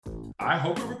I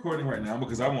hope we're recording right now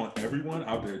because I want everyone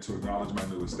out there to acknowledge my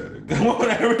new aesthetic. I want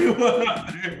everyone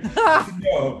out there to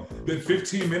know that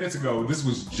 15 minutes ago, this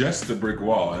was just a brick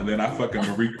wall. And then I fucking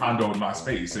recondoed my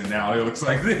space. And now it looks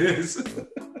like this.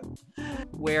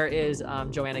 Where is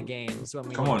Joanna Gaines? When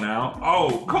we come on now.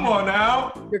 Oh, come on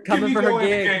now. You're coming for her Joanna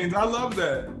gig. Gaines. I love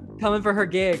that. Coming for her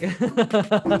gig.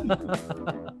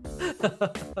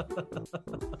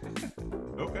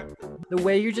 Okay. The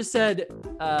way you just said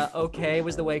okay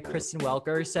was the way Kristen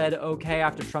Welker said okay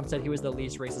after Trump said he was the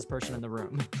least racist person in the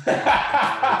room.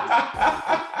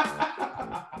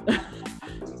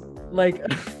 Like,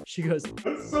 she goes,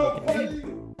 That's so funny.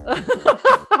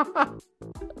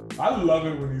 I love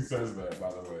it when he says that, by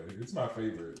the way. It's my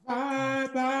favorite. Bye,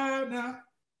 bye, now.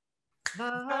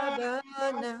 bye,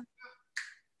 bye, now.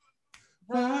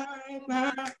 Bye,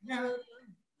 bye, now.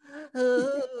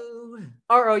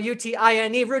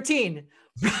 ROUTINE, routine. Routine.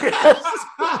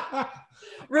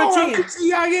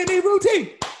 ROUTINE, routine.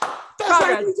 That's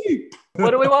right, routine.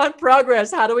 What do we want?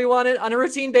 Progress. How do we want it on a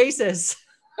routine basis?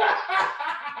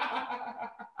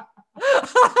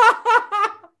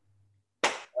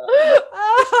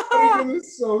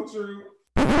 It's so true.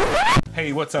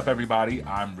 Hey, what's up, everybody?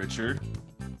 I'm Richard.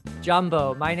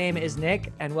 Jumbo, my name is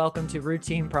Nick, and welcome to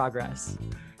Routine Progress.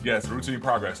 Yes, Routine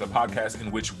Progress, a podcast in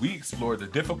which we explore the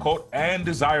difficult and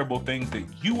desirable things that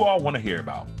you all want to hear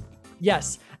about.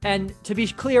 Yes, and to be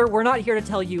clear, we're not here to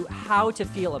tell you how to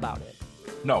feel about it.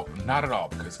 No, not at all,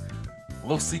 because a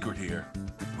little secret here,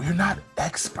 we're not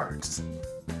experts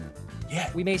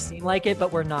yet. We may seem like it,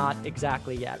 but we're not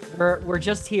exactly yet. We're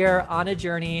just here on a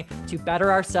journey to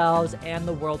better ourselves and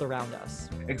the world around us.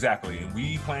 Exactly, and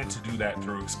we plan to do that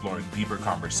through exploring deeper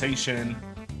conversation.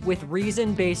 With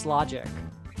reason-based logic.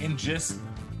 And just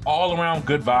all around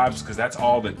good vibes, because that's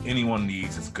all that anyone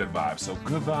needs is good vibes. So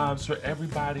good vibes for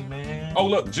everybody, man. Oh,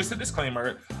 look, just a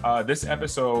disclaimer. This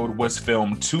episode was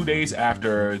filmed 2 days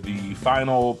after the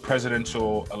final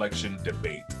presidential election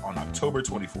debate on October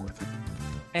 24th.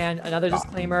 And another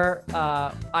disclaimer,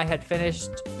 I had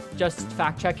finished just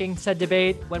fact-checking said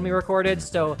debate when we recorded,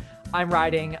 so I'm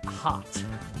riding hot.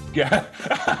 Yeah,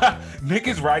 Nick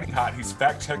is riding hot. He's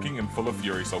fact-checking and full of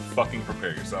fury, so fucking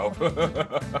prepare yourself.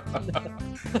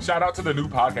 Shout out to the new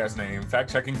podcast name,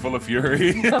 Fact-Checking Full of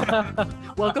Fury.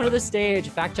 Welcome to the stage,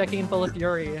 fact-checking and full of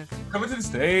fury. Coming to the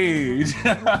stage.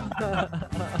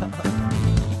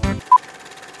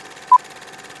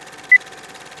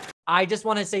 I just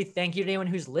want to say thank you to anyone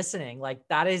who's listening. Like,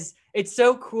 it's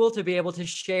so cool to be able to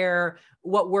share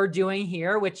what we're doing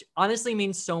here, which honestly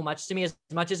means so much to me. As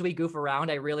much as we goof around,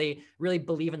 I really, really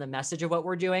believe in the message of what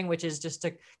we're doing, which is just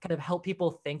to kind of help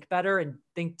people think better and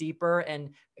think deeper and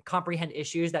comprehend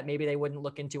issues that maybe they wouldn't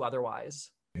look into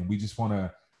otherwise. And we just want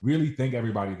to really thank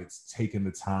everybody that's taken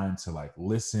the time to like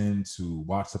listen, to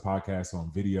watch the podcast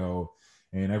on video,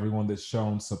 and everyone that's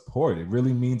shown support. It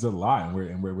really means a lot.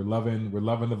 And we're loving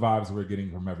the vibes we're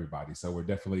getting from everybody. So we're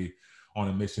definitely on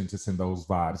a mission to send those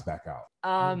vibes back out.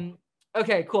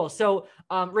 Okay, cool. So,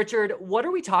 Richard, what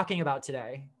are we talking about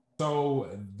today? So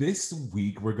this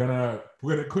week, we're gonna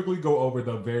quickly go over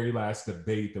the very last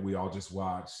debate that we all just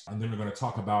watched. And then we're gonna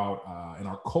talk about, in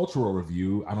our cultural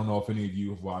review, I don't know if any of you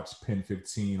have watched Pen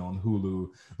 15 on Hulu,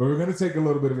 but we're gonna take a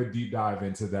little bit of a deep dive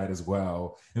into that as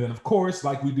well. And then of course,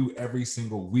 like we do every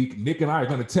single week, Nick and I are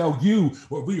gonna tell you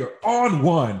what we are on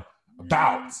one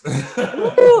about.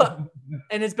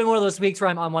 And it's been one of those weeks where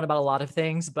I'm on one about a lot of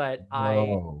things, but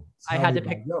I had to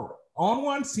pick. On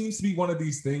one seems to be one of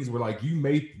these things where like you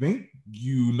may think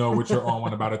you know what you're on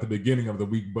one about at the beginning of the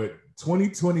week, but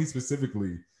 2020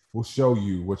 specifically will show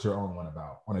you what you're on one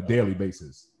about on a daily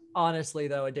basis. Honestly,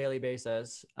 though, a daily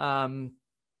basis.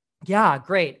 Yeah,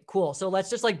 great, cool. So let's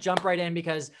just like jump right in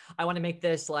because I want to make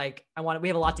this like we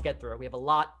have a lot to get through. We have a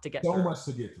lot to get through. So much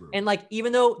to get through. And like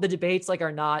even though the debates like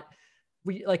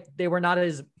they were not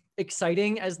as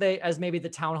exciting as maybe the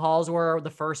town halls were, the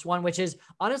first one, which is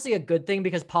honestly a good thing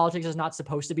because politics is not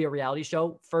supposed to be a reality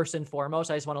show first and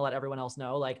foremost. I just want to let everyone else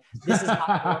know, like, this is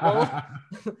not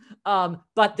normal.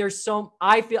 But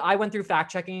I went through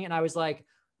fact checking and I was like,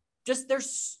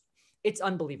 it's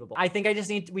unbelievable. I think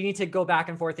we need to go back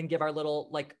and forth and give our little,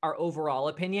 like our overall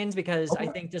opinions, because I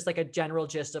think just like a general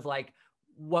gist of like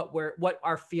what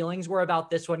our feelings were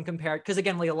about this one compared, because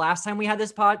again, like the last time we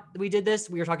did this,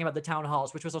 we were talking about the town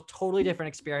halls, which was a totally different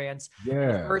experience.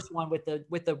 Yeah. The first one with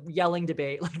the yelling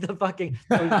debate, like the fucking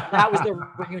that was the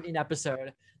reunion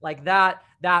episode, like that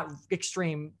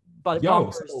extreme, but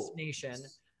nation.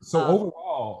 So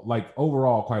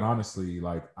overall, quite honestly,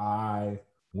 like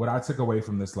what I took away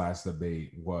from this last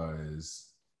debate was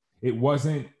it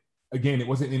wasn't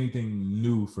anything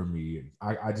new for me.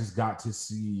 I just got to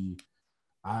see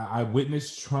I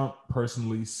witnessed Trump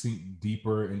personally sink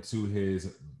deeper into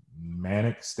his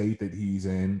manic state that he's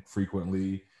in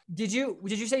frequently. Did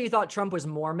you say you thought Trump was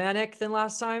more manic than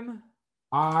last time?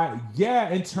 Yeah,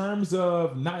 in terms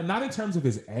of not in terms of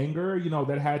his anger,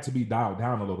 that had to be dialed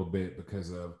down a little bit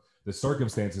because of the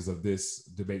circumstances of this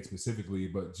debate specifically,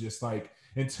 but just like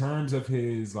in terms of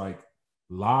his like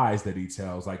lies that he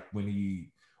tells, like when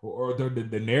he or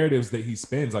the narratives that he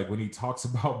spins, like when he talks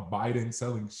about Biden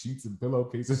selling sheets and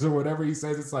pillowcases or whatever he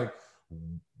says, it's like,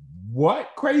 what,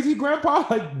 crazy grandpa?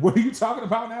 Like, what are you talking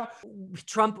about now?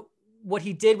 Trump, what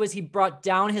he did was he brought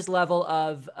down his level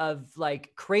of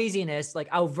like craziness,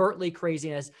 like overtly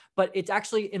craziness, but it's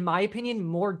actually, in my opinion,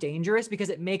 more dangerous because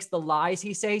it makes the lies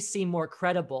he says seem more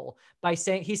credible by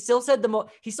saying he still said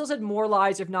more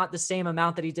lies, if not the same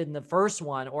amount that he did in the first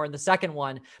one or in the second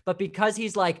one. But because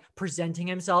he's like presenting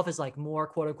himself as like more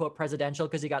quote unquote presidential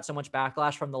because he got so much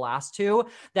backlash from the last two,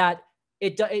 that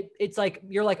it's like,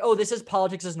 you're like, oh, this is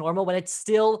politics as normal, when it's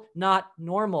still not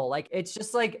normal. Like, it's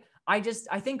just like, I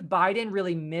think Biden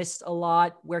really missed a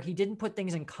lot where he didn't put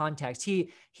things in context.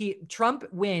 Trump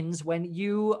wins when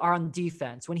you are on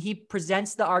defense, when he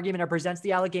presents the argument or presents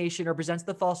the allegation or presents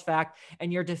the false fact,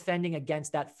 and you're defending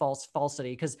against that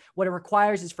falsity. Because what it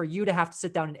requires is for you to have to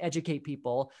sit down and educate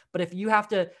people. But if you have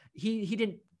to, he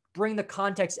didn't bring the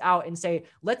context out and say,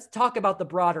 let's talk about the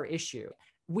broader issue.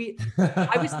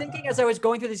 I was thinking as I was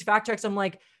going through these fact checks, I'm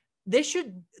like,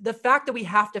 the fact that we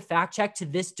have to fact check to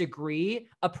this degree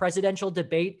a presidential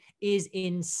debate is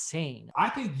insane. I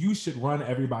think you should run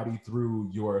everybody through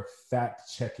your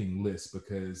fact checking list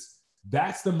because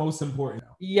that's the most important.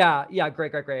 Yeah.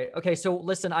 Great. Okay. So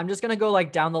listen, I'm just going to go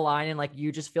like down the line and like,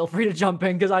 you just feel free to jump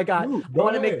in. Cause I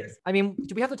want to make this. I mean,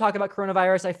 do we have to talk about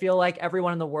coronavirus? I feel like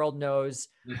everyone in the world knows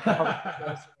how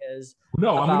it is.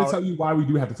 No, I'm going to tell you why we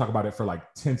do have to talk about it for like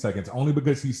 10 seconds, only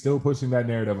because he's still pushing that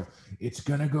narrative of it's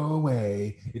going to go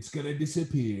away, it's going to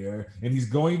disappear. And he's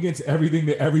going against everything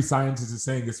that every scientist is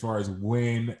saying as far as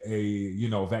when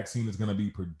a, vaccine is going to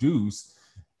be produced.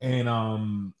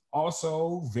 And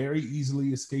also very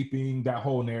easily escaping that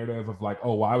whole narrative of like,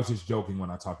 oh, well, I was just joking when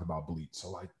I talked about bleach.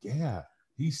 So like, yeah,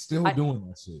 he's still doing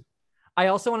that shit. I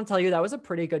also want to tell you that was a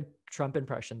pretty good Trump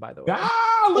impression, by the way.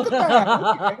 Look at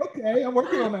that. Okay, I'm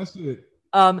working on that shit.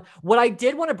 What I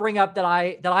did want to bring up that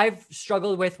I've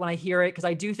struggled with when I hear it, because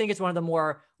I do think it's one of the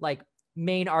more like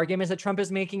main arguments that Trump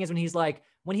is making, is when he's like,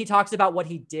 when he talks about what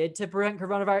he did to prevent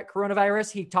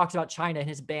coronavirus, he talks about China and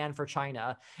his ban for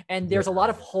China. And there's a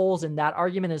lot of holes in that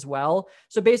argument as well.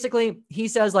 So basically he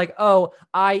says like, oh,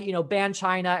 I, banned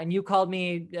China and you called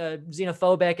me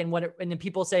xenophobic, and then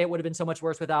people say it would have been so much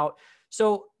worse without.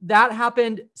 So that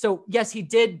happened. So yes, he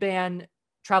did ban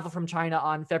travel from China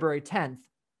on February 10th.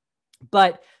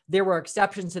 But there were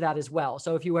exceptions to that as well.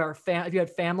 So if you were if you had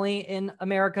family in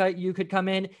America, you could come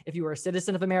in. If you were a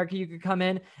citizen of America, you could come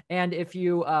in. And if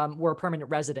you were a permanent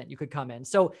resident, you could come in.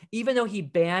 So even though he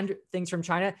banned things from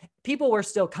China, people were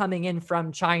still coming in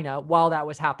from China while that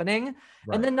was happening.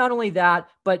 Right. And then not only that,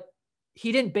 but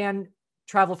he didn't ban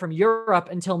travel from Europe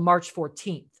until March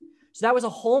 14th. So that was a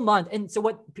whole month. And so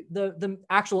what the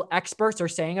actual experts are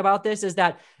saying about this is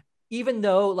that even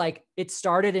though like it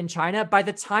started in China, by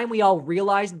the time we all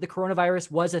realized that the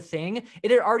coronavirus was a thing,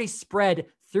 it had already spread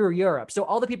through Europe. So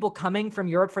all the people coming from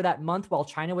Europe for that month while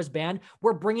China was banned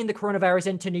were bringing the coronavirus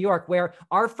into New York, where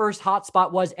our first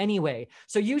hotspot was anyway.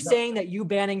 So saying that you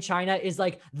banning China is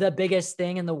like the biggest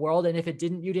thing in the world, and if you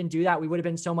didn't do that, we would have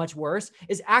been so much worse,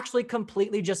 is actually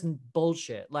completely just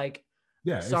bullshit. Like,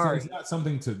 yeah, it's not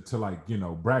something to like,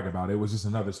 brag about. It was just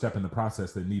another step in the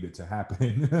process that needed to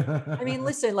happen. I mean,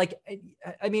 listen, like,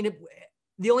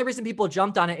 the only reason people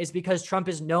jumped on it is because Trump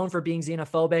is known for being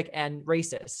xenophobic and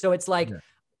racist. So it's like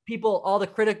people, all the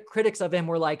critics of him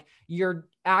were like, and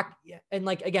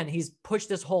like, again, he's pushed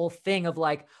this whole thing of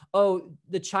like, oh,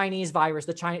 the Chinese virus,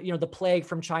 the plague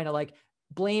from China, like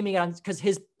blaming it on, because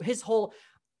his whole,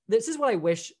 this is what I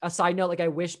wish, a side note, like I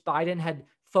wish Biden had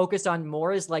focused on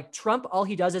more, is like Trump, all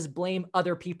he does is blame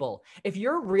other people. If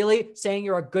you're really saying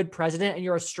you're a good president and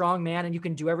you're a strong man and you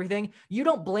can do everything, you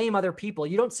don't blame other people.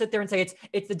 You don't sit there and say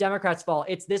it's the Democrats' fault,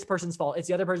 it's this person's fault, it's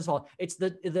the other person's fault, it's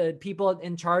the people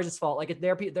in charge's fault, like it's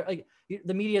they're like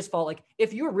the media's fault. Like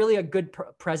if you're really a good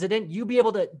president, you be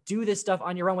able to do this stuff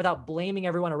on your own without blaming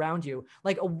everyone around you.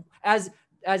 Like as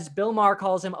Bill Maher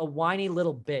calls him, a whiny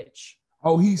little bitch.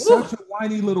 Oh, he's such a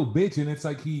whiny little bitch, and it's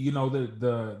like he,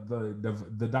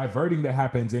 the diverting that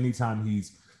happens anytime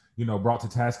he's, brought to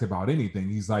task about anything.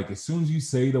 He's like, as soon as you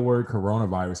say the word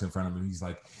coronavirus in front of him, he's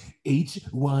like,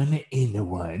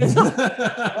 H1N1.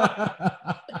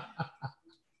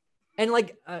 And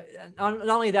like, not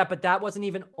only that, but that wasn't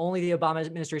even only the Obama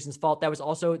administration's fault. That was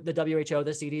also the WHO,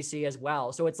 the CDC as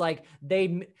well. So it's like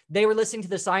they were listening to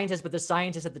the scientists, but the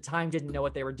scientists at the time didn't know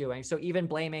what they were doing. So even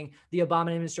blaming the Obama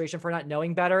administration for not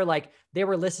knowing better, like they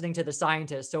were listening to the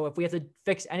scientists. So if we have to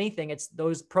fix anything, it's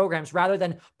those programs rather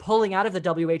than pulling out of the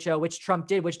WHO, which Trump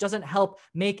did, which doesn't help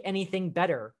make anything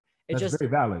better. That's very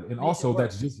valid. And also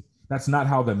that's not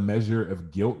how the measure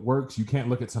of guilt works. You can't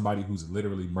look at somebody who's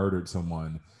literally murdered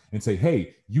someone and say,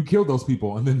 hey, you killed those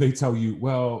people. And then they tell you,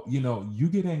 well, you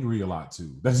get angry a lot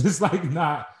too. That's just like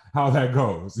not how that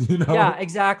goes, Yeah,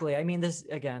 exactly. I mean, this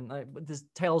again, this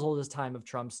tale as old as time of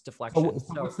Trump's deflection.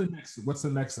 So what's the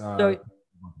next? So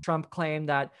Trump claimed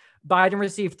that Biden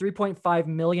received $3.5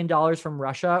 million from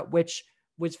Russia, which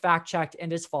was fact checked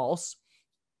and is false.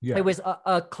 Yeah. It was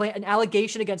an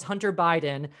allegation against Hunter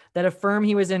Biden that a firm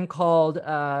he was in called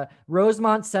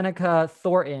Rosemont Seneca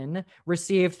Thornton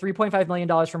received $3.5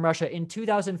 million from Russia in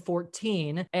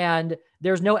 2014. And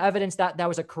there's no evidence that that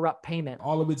was a corrupt payment.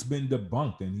 All of it's been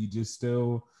debunked, and he just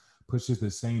still pushes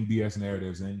the same BS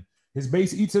narratives, and his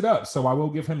base eats it up. So I will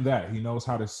give him that. He knows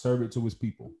how to serve it to his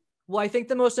people. Well, I think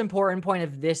the most important point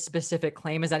of this specific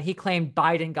claim is that he claimed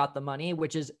Biden got the money,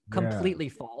 which is completely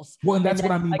false. Well, and that's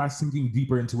what I mean by sinking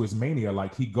deeper into his mania.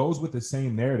 Like, he goes with the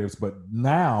same narratives, but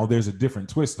now there's a different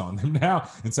twist on them. Now,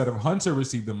 instead of Hunter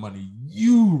received the money,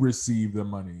 you receive the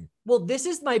money. Well, this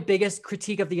is my biggest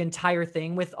critique of the entire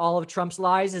thing with all of Trump's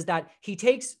lies, is that he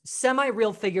takes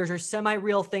semi-real figures or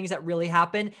semi-real things that really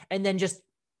happen and then just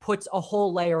puts a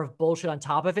whole layer of bullshit on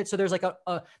top of it. So there's like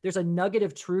there's a nugget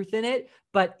of truth in it,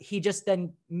 but he just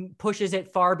then pushes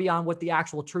it far beyond what the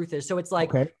actual truth is. So it's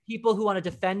like people who want to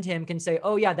defend him can say,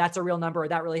 oh yeah, that's a real number, or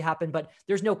that really happened, but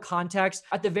there's no context.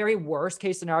 At the very worst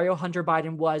case scenario, Hunter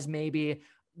Biden was maybe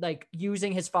like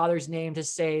using his father's name to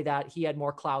say that he had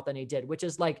more clout than he did, which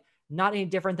is like not any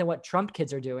different than what Trump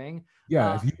kids are doing.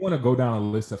 Yeah, if you want to go down a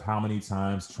list of how many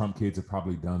times Trump kids have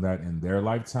probably done that in their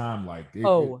lifetime, like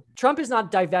Trump has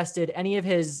not divested any of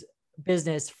his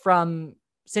business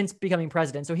since becoming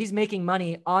president. So he's making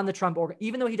money on the Trump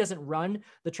even though he doesn't run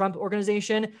the Trump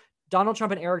organization. Donald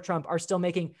Trump and Eric Trump are still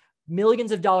making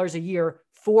millions of dollars a year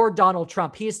for Donald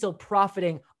Trump. He is still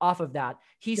profiting off of that.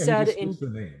 He said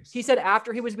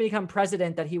after he was become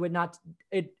president that he would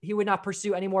not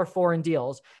pursue any more foreign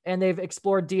deals. And they've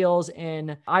explored deals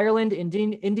in Ireland,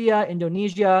 India,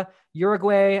 Indonesia,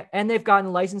 Uruguay, and they've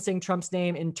gotten licensing Trump's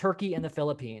name in Turkey and the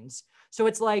Philippines. So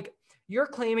it's like, you're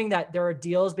claiming that there are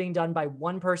deals being done by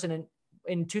one person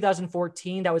in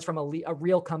 2014 that was from a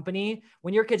real company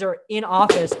when your kids are in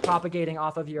office propagating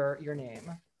off of your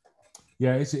name.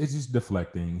 Yeah, it's just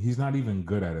deflecting. He's not even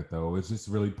good at it, though. It's just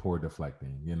really poor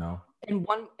deflecting, And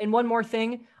one more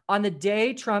thing. On the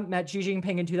day Trump met Xi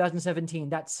Jinping in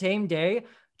 2017, that same day,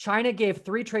 China gave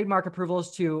 3 trademark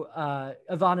approvals to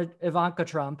Ivanka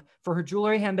Trump for her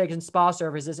jewelry, handbags, and spa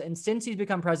services. And since he's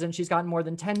become president, she's gotten more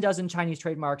than 10 dozen Chinese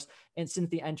trademarks and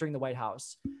since entering the White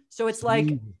House. So it's like,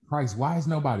 Jesus Christ, why is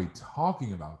nobody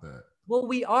talking about that? Well,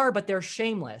 we are, but they're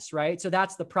shameless, right? So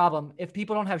that's the problem. If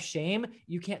people don't have shame,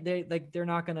 they're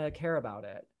not going to care about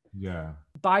it. Yeah.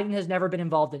 Biden has never been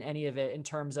involved in any of it in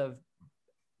terms of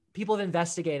people have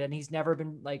investigated, and he's never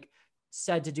been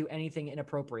said to do anything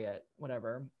inappropriate,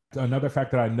 whatever. Another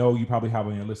fact that I know you probably have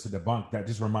on your list to debunk that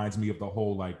just reminds me of the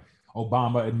whole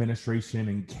Obama administration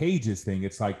and cages thing.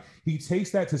 It's like he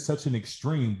takes that to such an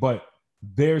extreme, but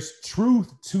there's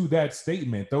truth to that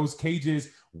statement. Those cages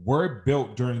were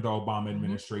built during the Obama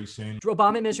administration. The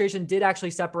Obama administration did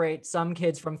actually separate some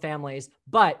kids from families,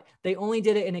 but they only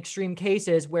did it in extreme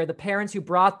cases where the parents who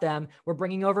brought them were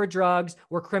bringing over drugs,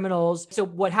 were criminals. So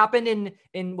what happened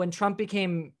in when Trump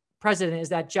became president is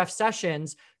that Jeff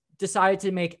Sessions decided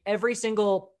to make every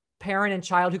single parent and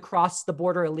child who crossed the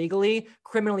border illegally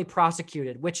criminally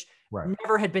prosecuted, which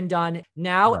never had been done.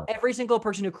 Now, every single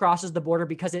person who crosses the border,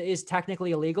 because it is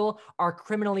technically illegal, are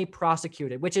criminally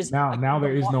prosecuted, which is now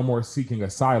there is no more seeking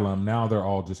asylum. Now they're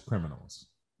all just criminals.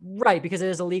 Right, because it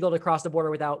is illegal to cross the border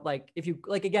without if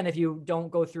you don't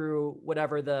go through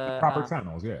whatever the proper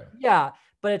channels. Yeah.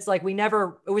 But it's like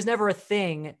it was never a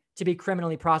thing to be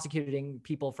criminally prosecuting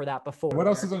people for that before. What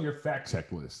else is on your fact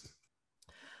check list?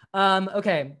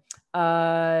 Okay.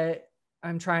 I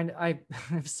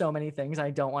have so many things I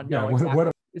don't want to know.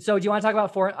 Exactly. So do you want to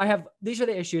talk about these are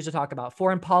the issues to talk about: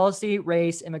 foreign policy,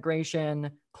 race,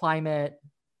 immigration, climate,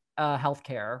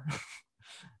 healthcare.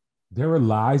 There are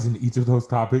lies in each of those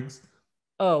topics.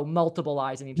 Oh, multiple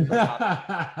lies in each of those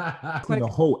topics. The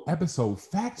whole episode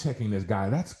fact checking this guy.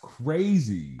 That's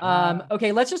crazy.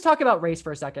 Okay, let's just talk about race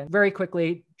for a second. Very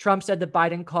quickly, Trump said that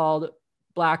Biden called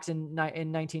blacks in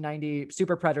 1990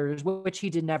 super predators, which he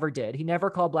never did. He never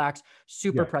called blacks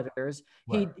super predators.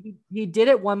 Right. He did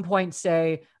at one point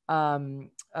say,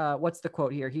 what's the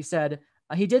quote here? He said,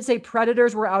 he did say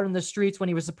predators were out in the streets when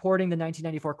he was supporting the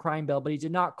 1994 crime bill, but he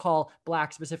did not call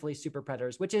blacks specifically super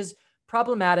predators, which is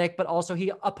problematic. But also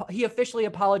he officially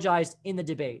apologized in the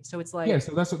debate. So it's like, yeah,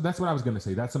 so that's what I was gonna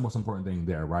say. That's the most important thing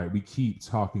there, right? We keep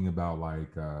talking about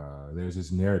like there's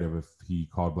this narrative if he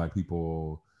called black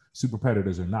people super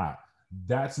predators or not.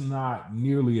 That's not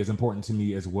nearly as important to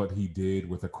me as what he did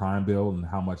with the crime bill and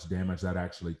how much damage that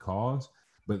actually caused.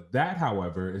 But that,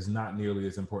 however, is not nearly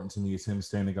as important to me as him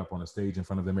standing up on a stage in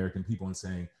front of the American people and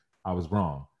saying, I was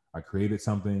wrong. I created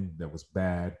something that was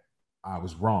bad. I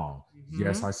was wrong.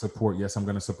 Yes, yes, I'm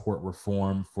going to support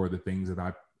reform for the things that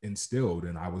I instilled,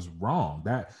 and I was wrong.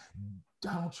 That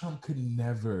Donald Trump could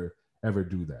never, ever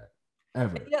do that.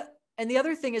 Ever. Yeah. And the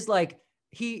other thing is like,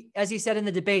 as he said in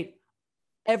the debate,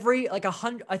 every like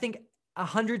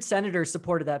 100 senators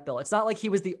supported that bill. It's not like he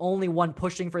was the only one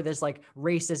pushing for this like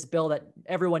racist bill that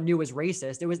everyone knew was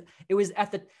racist. It was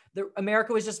at the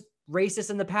America was just racist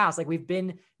in the past. Like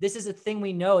this is a thing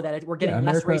we know that we're getting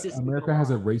less racist. America has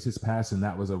a racist past, and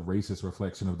that was a racist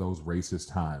reflection of those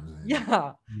racist times.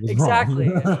 Yeah, exactly.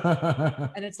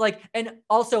 And it's like, and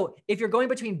also if you're going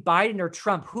between Biden or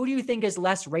Trump, who do you think is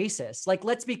less racist? Like,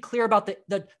 let's be clear about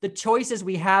the choices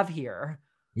we have here.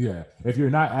 Yeah, if you're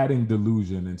not adding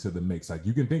delusion into the mix, like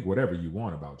you can think whatever you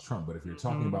want about Trump, but if you're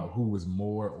talking about who was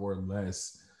more or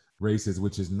less racist,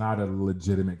 which is not a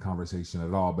legitimate conversation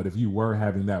at all, but if you were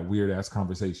having that weird ass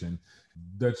conversation,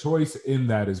 the choice in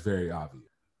that is very obvious.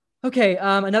 Okay.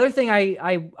 Another thing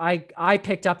I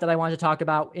picked up that I wanted to talk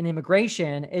about in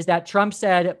immigration is that Trump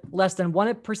said less than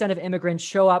 1% of immigrants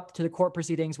show up to the court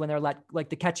proceedings when they're like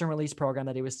the catch and release program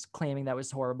that he was claiming that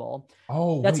was horrible.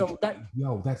 Oh, that's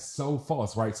so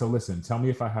false, right? So listen, tell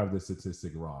me if I have this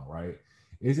statistic wrong, right?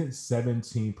 Isn't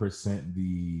 17%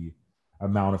 the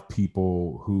amount of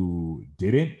people who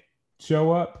didn't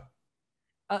show up?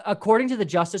 According to the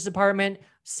Justice Department,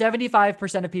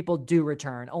 75% of people do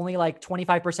return. Only like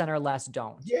 25% or less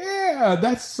don't. Yeah,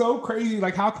 that's so crazy.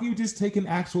 Like, how can you just take an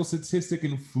actual statistic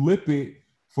and flip it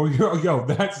for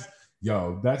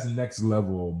that's next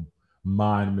level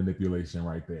mind manipulation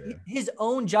right there. His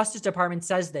own Justice Department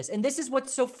says this. And this is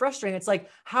what's so frustrating. It's like,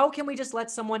 how can we just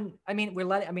let someone,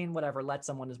 whatever, let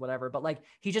someone is whatever, but like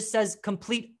he just says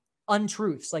complete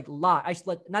untruths, like lie.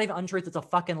 Not even untruth, it's a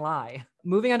fucking lie.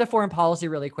 Moving on to foreign policy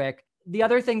really quick. The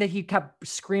other thing that he kept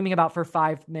screaming about for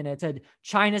 5 minutes said,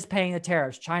 China's paying the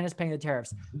tariffs. China's paying the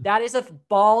tariffs. That is a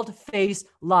bald-faced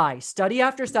lie. Study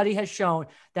after study has shown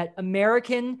that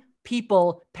American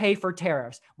people pay for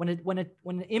tariffs. When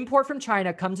an import from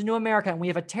China comes into America and we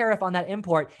have a tariff on that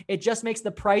import, it just makes the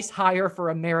price higher for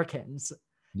Americans.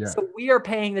 Yeah. So we are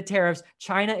paying the tariffs.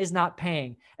 China is not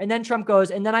paying. And then Trump goes,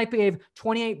 and then I gave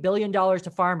 $28 billion to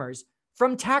farmers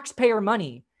from taxpayer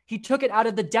money. He took it out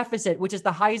of the deficit, which is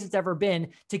the highest it's ever been,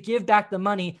 to give back the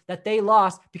money that they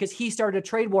lost because he started a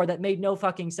trade war that made no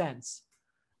fucking sense.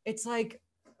 It's like,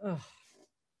 ugh.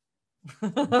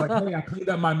 It's like, hey, I cleaned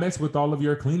up my mess with all of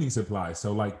your cleaning supplies.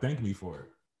 So like, thank me for it.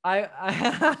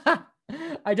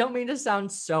 I don't mean to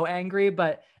sound so angry,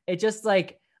 but it just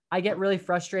like, I get really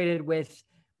frustrated with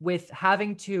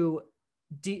having to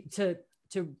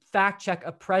fact check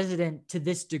a president to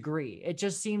this degree. It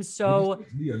just seems so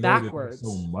backwards.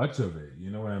 So much of it,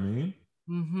 you know what I mean?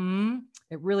 Mm-hmm.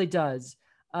 It really does.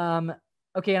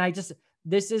 Okay, and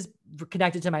this is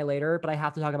connected to my later, but I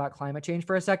have to talk about climate change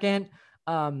for a second.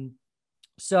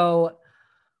 So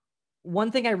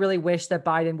one thing I really wish that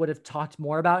Biden would have talked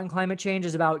more about in climate change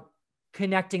is about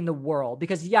connecting the world,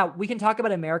 because we can talk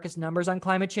about America's numbers on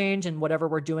climate change and whatever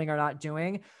we're doing or not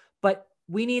doing, but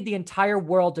we need the entire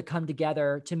world to come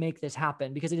together to make this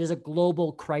happen, because it is a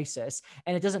global crisis.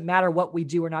 And it doesn't matter what we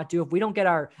do or not do. If we don't get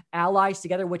our allies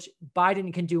together, which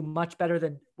Biden can do much better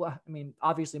than,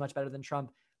 obviously much better than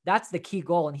Trump. That's the key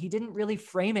goal. And he didn't really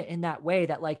frame it in that way,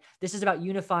 that like, this is about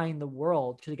unifying the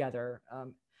world together.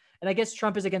 And I guess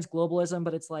Trump is against globalism,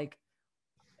 but it's like,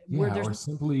 or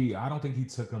simply, I don't think he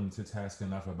took him to task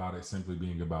enough about it simply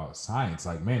being about science.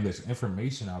 Like, man, there's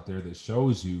information out there that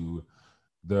shows you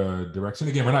the direction.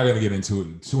 Again, we're not going to get into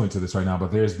this right now,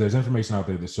 but there's information out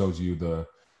there that shows you the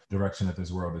direction that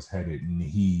this world is headed. And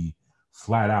he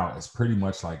flat out is pretty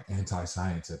much like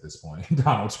anti-science at this point,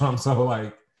 Donald Trump. So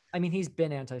like, he's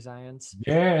been anti-science.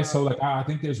 Yeah. So like, I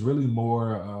think there's really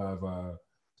more of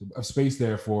a space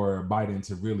there for Biden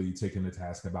to really take him to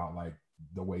task about like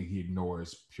the way he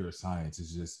ignores pure science.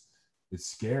 It's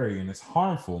scary and it's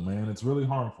harmful, man. It's really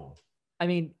harmful.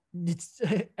 It's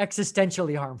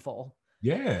existentially harmful.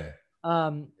 Yeah.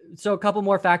 So a couple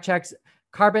more fact checks.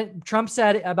 Trump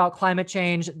said about climate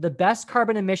change, we have the best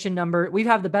carbon emission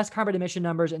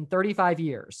numbers in 35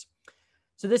 years.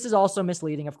 So this is also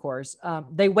misleading, of course.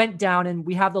 They went down and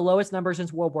we have the lowest numbers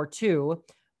since World War II,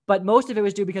 but most of it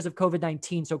was due because of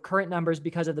COVID-19. So current numbers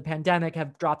because of the pandemic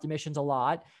have dropped emissions a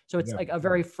lot. So it's like a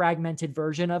very fragmented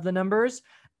version of the numbers.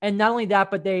 And not only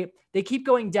that, but they keep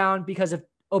going down because of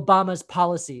Obama's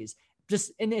policies.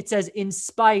 And it says in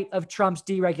spite of Trump's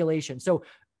deregulation. So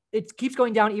it keeps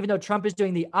going down, even though Trump is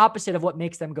doing the opposite of what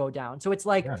makes them go down. So it's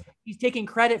like he's taking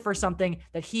credit for something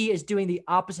that he is doing the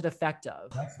opposite effect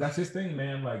of. That's his thing,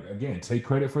 man. Like, again, take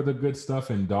credit for the good stuff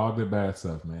and dog the bad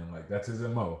stuff, man. Like, that's his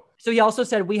MO. So he also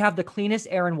said we have the cleanest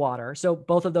air and water. So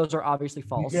both of those are obviously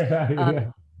false.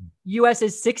 U.S.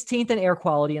 is 16th in air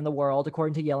quality in the world,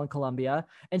 according to Yale and Columbia,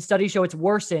 and studies show it's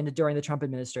worsened during the Trump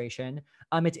administration.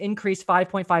 It's increased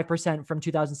 5.5% from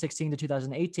 2016 to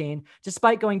 2018,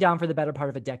 despite going down for the better part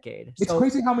of a decade. It's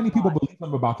crazy how many people believe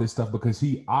him about this stuff, because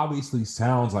he obviously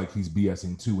sounds like he's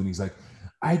BSing too. And he's like,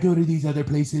 I go to these other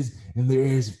places and their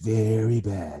air is very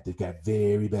bad. They've got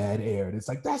very bad air. And it's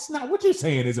like, that's not what you're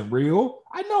saying isn't real.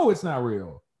 I know it's not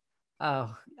real.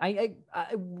 Oh,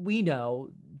 we know,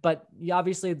 but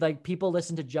obviously, like, people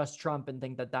listen to just Trump and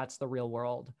think that that's the real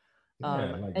world.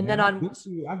 I've been to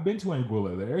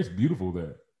Anguilla. There, it's beautiful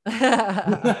there.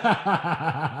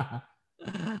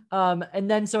 And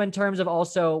then, so in terms of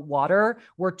also water,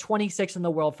 we're 26 in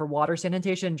the world for water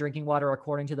sanitation and drinking water,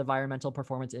 according to the Environmental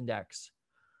Performance Index.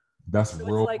 That's so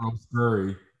real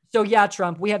scary. So yeah,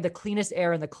 Trump, we have the cleanest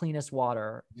air and the cleanest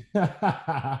water.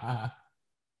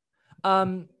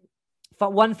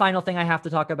 One final thing I have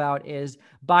to talk about is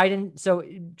Biden. So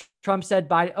Trump said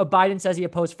Biden says he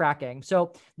opposed fracking.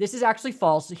 So this is actually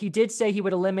false. He did say he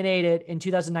would eliminate it in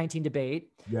 2019 debate.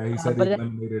 Yeah, he said he'd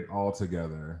eliminate it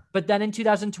altogether. But then in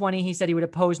 2020, he said he would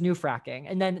oppose new fracking.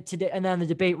 And then the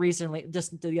debate recently,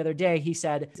 just the other day, he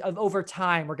said over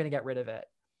time we're going to get rid of it.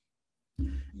 Yeah.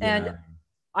 And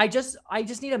I just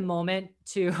need a moment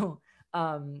to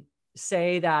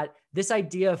say that this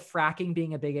idea of fracking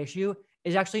being a big issue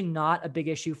is actually not a big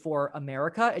issue for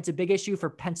America. It's a big issue for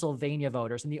Pennsylvania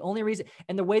voters. And the only reason,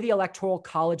 and the way the Electoral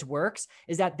College works,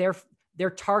 is that they're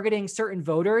targeting certain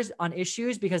voters on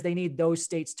issues because they need those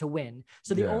states to win.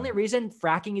 So the only reason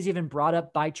fracking is even brought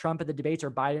up by Trump at the debates,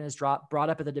 or Biden is brought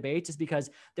up at the debates, is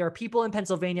because there are people in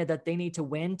Pennsylvania that they need to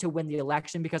win the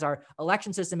election, because our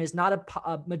election system is not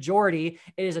a majority.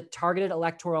 It is a targeted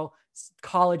Electoral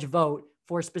College vote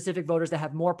for specific voters that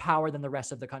have more power than the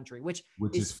rest of the country, which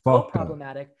is so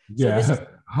problematic. Yeah, so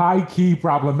high key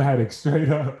problematic, straight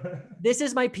up. This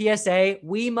is my PSA.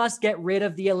 We must get rid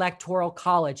of the Electoral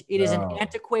College. It is an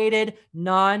antiquated,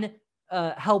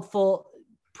 non-helpful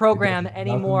program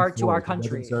anymore to our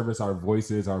country. It doesn't service our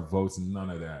voices, our votes, none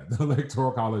of that. The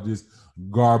Electoral College is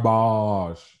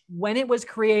garbage. When it was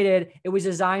created, it was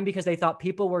designed because they thought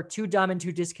people were too dumb and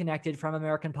too disconnected from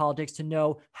American politics to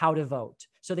know how to vote.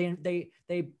 So they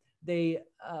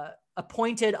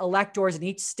appointed electors in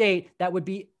each state that would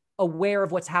be aware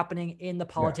of what's happening in the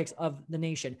politics of the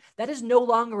nation. That is no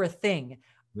longer a thing.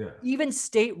 Yeah. Even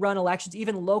state-run elections,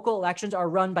 even local elections, are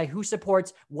run by who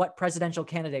supports what presidential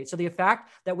candidate. So the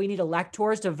fact that we need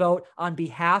electors to vote on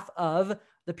behalf of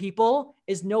the people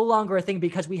is no longer a thing,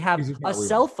 because we have a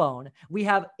cell phone, we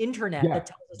have internet that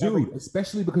tells us everything.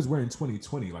 Especially because we're in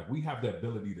 2020. Like, we have the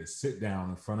ability to sit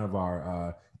down in front of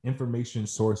our information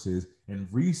sources and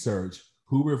research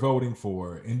who we're voting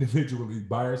for individually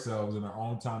by ourselves in our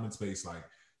own time and space. Like,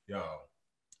 yo,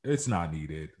 it's not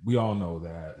needed. We all know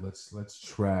that. Let's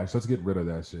get rid of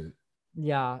that shit.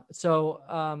 Yeah. So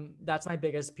that's my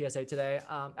biggest PSA today.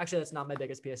 Actually, that's not my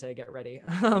biggest PSA. Get ready.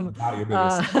 Not your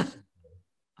biggest.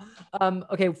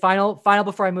 Okay. Final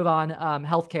before I move on.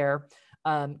 Healthcare.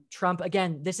 Trump,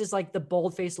 again, this is like the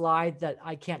bold-faced lie that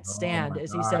I can't stand. He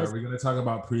says, are we going to talk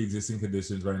about pre-existing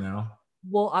conditions right now?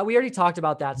 Well, we already talked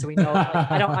about that, so we know. Like,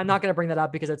 I'm not going to bring that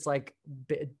up because it's like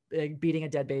beating a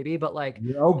dead baby. But like,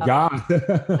 oh god.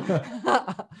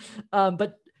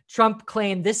 But Trump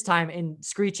claimed this time in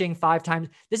screeching 5 times.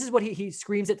 This is what he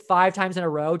screams it 5 times in a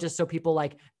row, just so people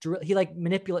like he like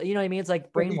manipulate. You know what I mean? It's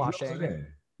like brainwashing.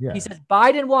 Yeah. He says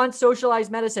Biden wants socialized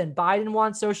medicine. Biden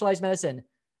wants socialized medicine.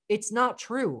 It's not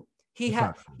true. He's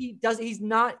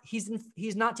not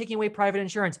taking away private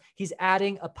insurance. He's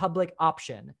adding a public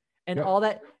option and all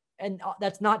that. And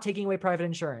that's not taking away private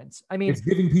insurance. I mean, it's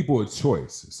giving people a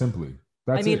choice, simply.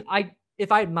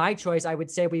 If I had my choice, I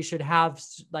would say we should have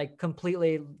like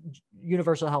completely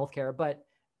universal healthcare, but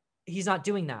he's not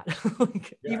doing that.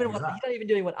 He's not even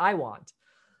doing what I want.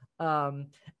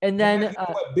 And then you know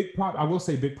what? Big prop. I will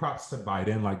say big props to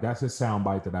Biden. Like that's a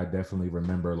soundbite that I definitely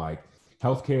remember. Like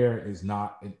healthcare is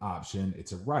not an option;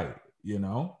 it's a right. You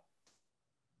know.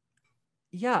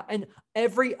 yeah, and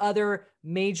every other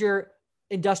major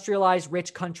industrialized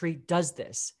rich country does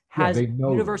this. Yeah, Has they know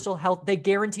this. universal health. They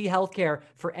guarantee healthcare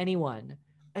for anyone.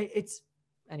 It's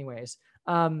anyways.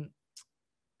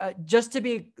 Just to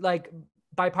be like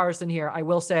bipartisan here, I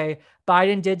will say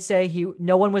Biden did say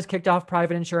no one was kicked off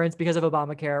private insurance because of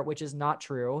Obamacare, which is not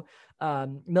true.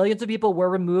 Millions of people were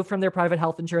removed from their private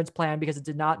health insurance plan because it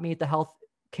did not meet the health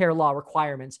care law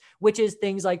requirements, which is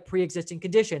things like pre-existing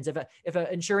conditions. If an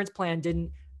insurance plan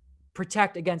didn't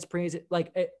protect against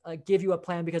give you a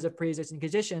plan because of pre-existing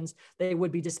conditions, they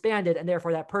would be disbanded, and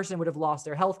therefore that person would have lost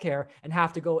their health care and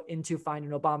have to go into find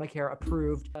an Obamacare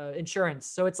approved insurance.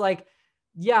 So it's like,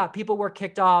 yeah, people were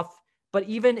kicked off, but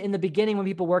even in the beginning when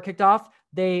people were kicked off,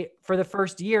 for the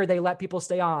first year, they let people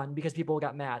stay on because people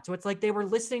got mad. So it's like they were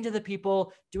listening to the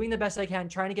people, doing the best they can,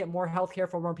 trying to get more healthcare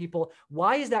for more people.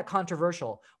 Why is that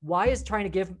controversial? Why is trying to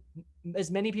give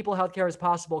as many people healthcare as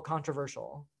possible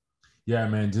controversial? Yeah,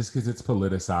 man, just because it's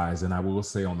politicized. And I will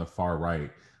say on the far right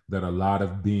that a lot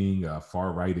of being a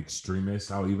far right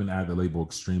extremist, I'll even add the label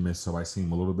extremist so I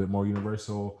seem a little bit more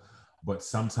universal. But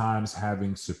sometimes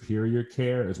having superior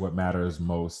care is what matters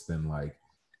most than like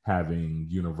having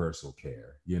universal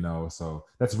care, you know? So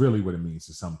that's really what it means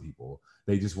to some people.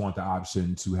 They just want the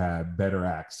option to have better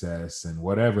access and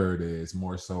whatever it is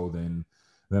more so than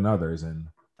others. And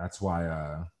that's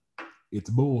why it's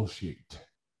bullshit.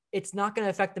 It's not going to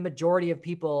affect the majority of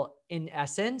people in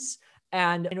essence,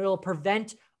 and it will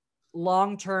prevent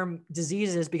long-term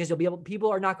diseases because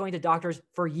people are not going to doctors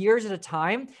for years at a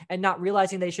time and not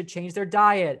realizing they should change their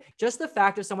diet. Just the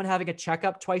fact of someone having a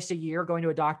checkup twice a year, going to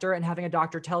a doctor and having a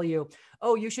doctor tell you,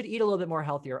 oh, you should eat a little bit more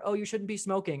healthier. Oh, you shouldn't be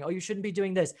smoking. Oh, you shouldn't be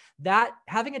doing this. That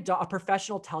having a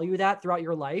professional tell you that throughout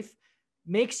your life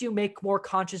makes you make more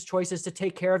conscious choices to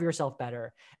take care of yourself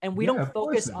better. And we don't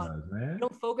focus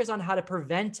on how to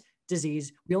prevent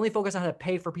disease. We only focus on how to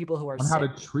pay for people who are on sick. how to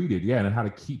treat it, yeah, and how to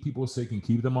keep people sick and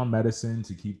keep them on medicine,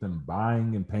 to keep them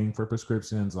buying and paying for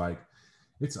prescriptions. Like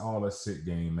it's all a sick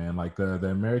game, man. Like the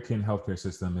American healthcare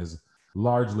system is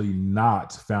largely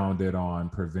not founded on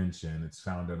prevention. It's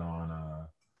founded on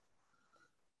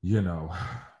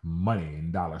money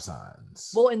and dollar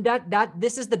signs. Well, and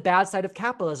this is the bad side of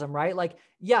capitalism, right? Like,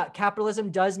 yeah, capitalism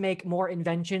does make more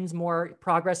inventions, more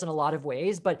progress in a lot of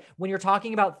ways. But when you're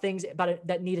talking about things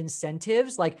that need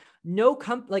incentives, like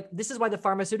this is why the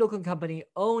pharmaceutical company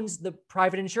owns the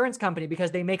private insurance company,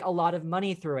 because they make a lot of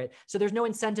money through it. So there's no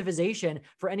incentivization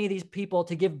for any of these people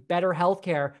to give better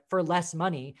healthcare for less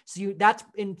money. So that's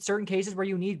in certain cases where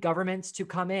you need governments to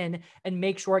come in and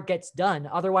make sure it gets done.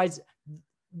 Otherwise,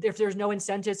 if there's no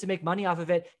incentives to make money off of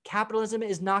it, capitalism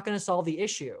is not going to solve the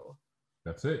issue.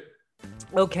 That's it.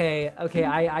 Okay.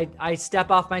 I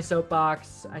step off my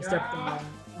soapbox. Step down.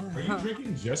 Are you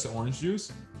drinking just orange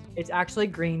juice? It's actually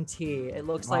green tea. It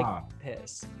looks like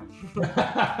piss.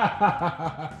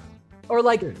 or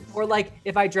like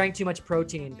if I drank too much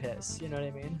protein, piss. You know what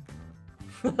I mean?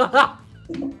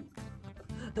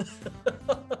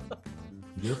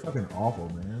 You're fucking awful,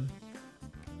 man.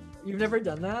 You've never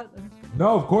done that? No,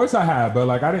 of course I have, but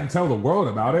like I didn't tell the world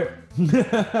about it.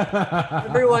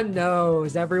 Everyone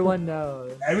knows. Everyone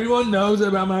knows. Everyone knows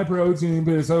about my protein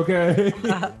piss, okay?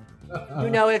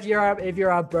 If you're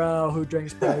a bro who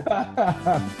drinks protein.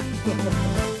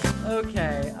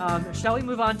 Okay. Shall we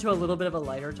move on to a little bit of a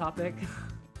lighter topic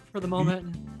for the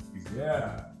moment?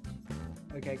 Yeah.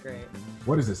 Okay, great.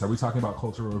 What is this? Are we talking about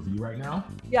cultural review right now?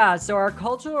 Yeah, so our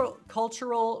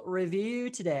cultural review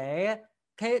today.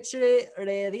 Cultural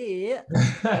review.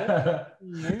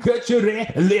 Cultural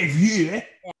review.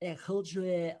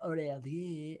 Cultural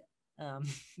review.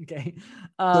 Okay.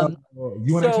 You want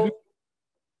to introduce?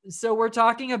 So we're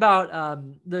talking about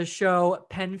the show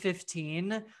Pen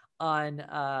 15 on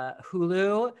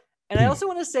Hulu. And I also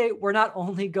want to say we're not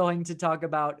only going to talk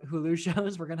about Hulu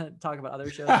shows, we're going to talk about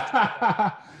other shows.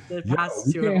 We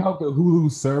can't help that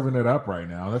Hulu's serving it up right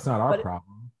now. That's not our problem.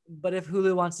 But if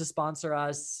Hulu wants to sponsor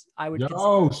us, I would.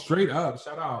 Straight up,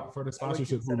 shout out for the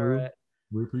sponsorship, Hulu.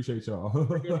 We appreciate y'all.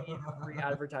 We're giving you a free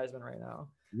advertisement right now.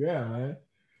 Yeah, man.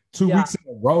 2 weeks in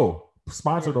a row.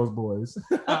 Sponsor those boys.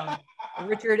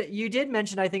 Richard, you did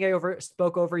mention, I think I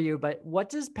spoke over you, but what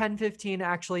does Pen 15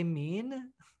 actually mean?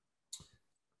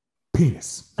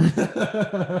 Penis.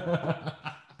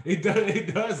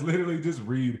 It does literally just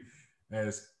read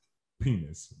as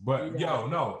penis, but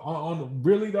on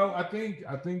really though, I think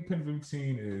Pen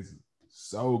 15 is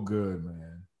so good,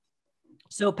 man.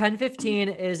 So Pen 15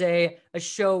 is a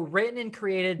show written and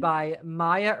created by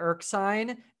Maya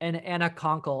Erskine and Anna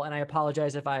Konkle. And I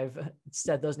apologize if I've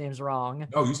said those names wrong.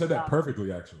 No, you said that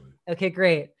perfectly, actually. Okay,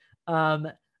 great.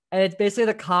 And it's basically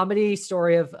the comedy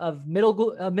story of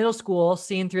middle school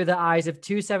seen through the eyes of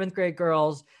two seventh grade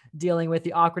girls dealing with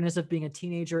the awkwardness of being a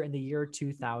teenager in the year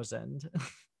 2000.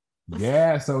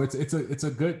 Yeah, so it's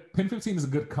a good Pen 15 is a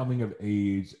good coming of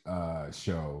age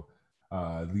show.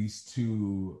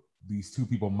 These two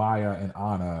people, Maya and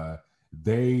Anna,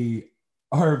 they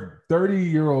are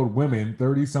 30-year-old women,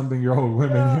 30-something-year-old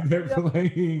women, and they're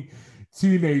playing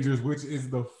teenagers, which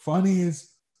is the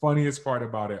funniest part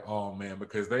about it all, man,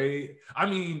 because they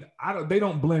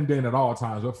don't blend in at all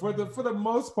times, but for the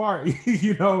most part,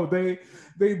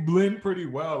 they blend pretty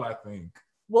well, I think.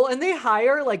 Well, and they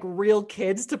hire like real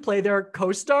kids to play their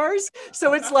co-stars.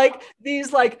 So it's like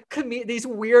these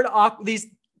weird these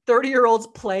 30-year-olds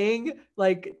playing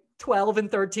like 12 and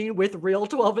 13 with real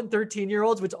 12 and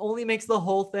 13-year-olds, which only makes the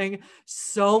whole thing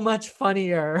so much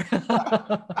funnier.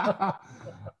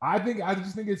 I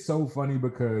just think it's so funny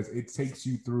because it takes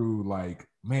you through, like,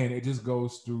 man, it just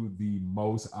goes through the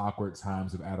most awkward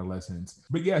times of adolescence.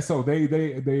 But yeah, so they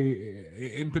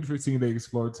in Pen 15 they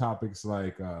explore topics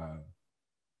like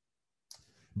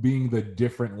being the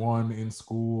different one in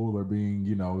school, or being,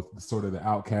 sort of the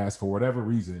outcast for whatever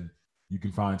reason you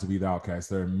can find to be the outcast.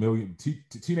 There are a million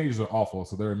teenagers are awful,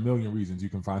 so there are a million reasons you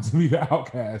can find to be the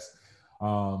outcast.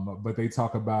 But they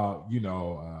talk about,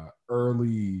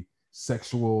 early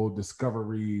sexual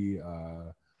discovery,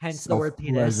 hence the word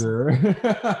penis.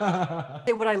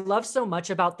 What I love so much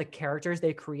about the characters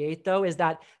they create, though, is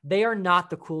that they are not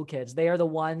the cool kids. They are the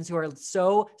ones who are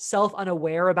so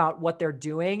self-unaware about what they're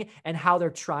doing and how they're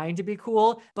trying to be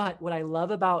cool. But what I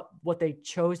love about what they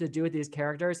chose to do with these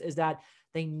characters is that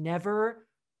they never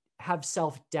have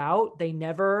self-doubt. They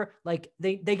never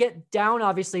they get down,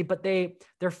 obviously, but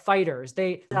they're fighters.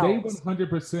 They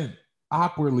 100%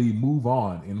 awkwardly move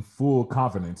on in full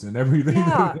confidence and everything.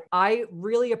 Yeah, I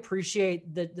really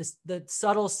appreciate the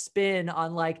subtle spin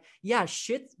on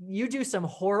shit, you do some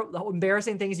horrible,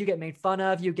 embarrassing things, you get made fun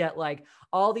of, you get like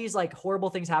all these like horrible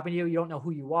things happen to you, you don't know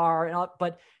who you are, and all,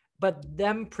 but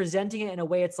them presenting it in a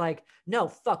way it's like, no,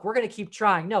 fuck, we're going to keep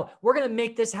trying. No, we're going to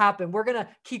make this happen. We're going to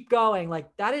keep going. Like,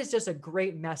 that is just a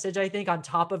great message, I think, on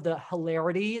top of the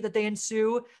hilarity that they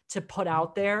ensue to put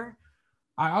out there.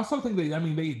 I also think they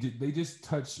just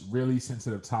touch really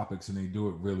sensitive topics and they do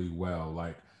it really well.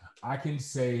 Like, I can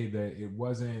say that it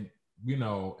wasn't,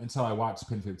 until I watched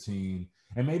Pen 15,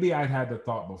 and maybe I'd had the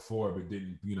thought before, but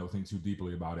didn't, think too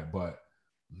deeply about it. But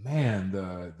man,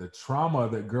 the trauma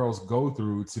that girls go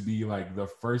through to be like the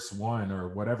first one or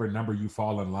whatever number you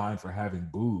fall in line for having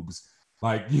boobs.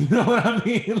 Like, you know what I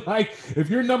mean? Like, if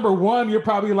you're number one, you're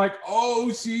probably like,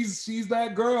 oh, she's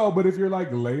that girl. But if you're like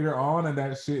later on in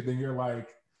that shit, then you're like,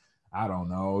 I don't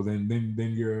know. Then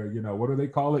you're, what do they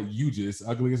call it? Eugis,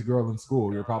 ugliest girl in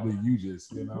school. You're probably Eugis,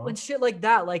 And shit like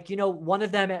that. Like, one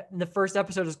of them in the first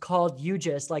episode is called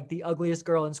Eugis, like the ugliest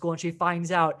girl in school. And she finds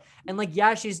out, and like,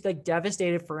 yeah, she's like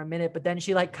devastated for a minute, but then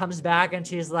she like comes back and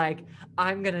she's like,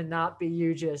 I'm going to not be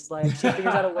Eugis. Like, she figures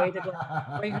out a way to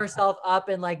like, bring herself up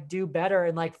and like do better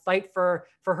and like fight for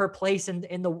her place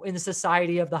in the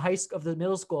society of the high school, of the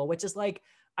middle school, which is like,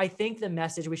 I think the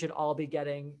message we should all be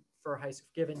getting for high school,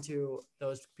 given to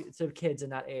kids in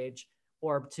that age,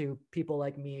 or to people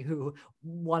like me who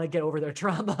want to get over their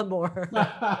trauma more.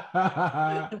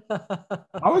 I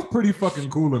was pretty fucking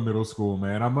cool in middle school,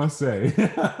 man, I must say.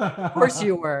 Of course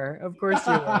you were.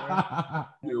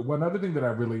 One other thing that I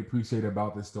really appreciate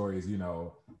about this story is,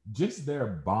 just their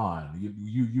bond.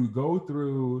 You go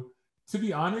through, to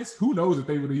be honest, who knows if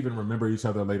they would even remember each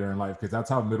other later in life, because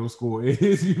that's how middle school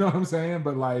is, you know what I'm saying?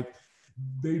 But like,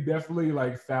 they definitely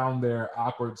like found their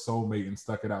awkward soulmate and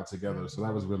stuck it out together. So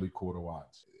that was really cool to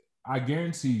watch. I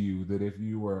guarantee you that if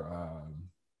you were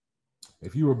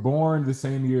born the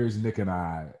same year as Nick and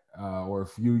I, or a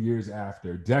few years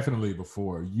after, definitely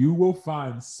before, you will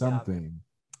find something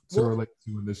to relate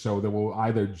to in the show that will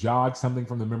either jog something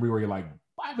from the memory where you're like,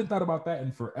 I haven't thought about that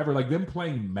in forever. Like them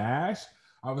playing MASH,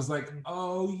 I was like,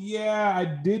 oh yeah, I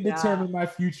did determine my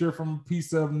future from a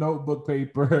piece of notebook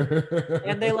paper.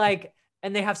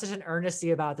 And they have such an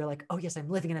earnesty about it. They're like, oh yes, I'm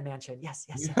living in a mansion. Yes.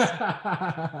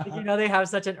 They have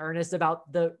such an earnest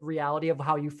about the reality of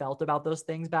how you felt about those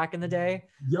things back in the day.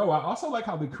 Yo, I also like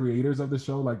how the creators of the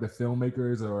show, like the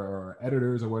filmmakers or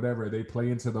editors or whatever, they play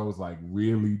into those like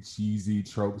really cheesy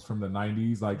tropes from the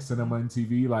 90s, like cinema and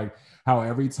TV, like how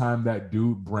every time that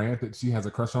dude Brant that she has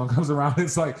a crush on comes around,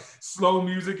 it's like slow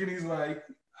music and he's like,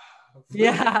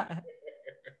 yeah.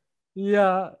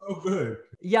 Oh, good.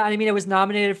 Yeah, I mean, it was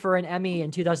nominated for an Emmy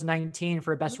in 2019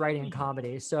 for Best Writing in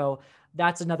Comedy. So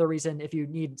that's another reason if you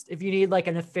need like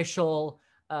an official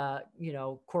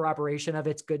corroboration of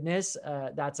its goodness,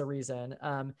 that's a reason.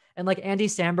 And like Andy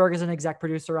Samberg is an exec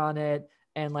producer on it,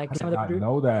 and like I some did of not the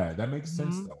know that. That makes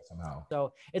sense Mhm. though somehow.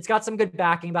 So it's got some good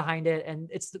backing behind it, and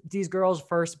it's these girls'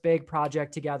 first big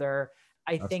project together.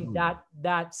 I think Absolutely.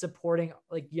 that supporting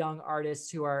like young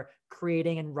artists who are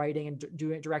creating and writing and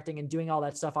doing directing and doing all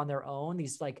that stuff on their own,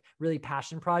 these like really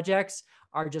passion projects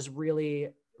are just really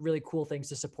really cool things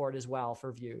to support as well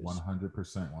for views.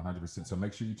 100%, 100%. So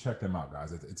make sure you check them out,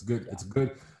 guys. It's good. Yeah. It's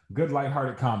good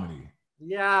lighthearted comedy.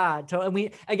 Yeah, and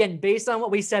we again, based on what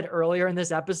we said earlier in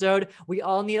this episode, we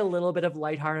all need a little bit of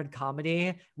lighthearted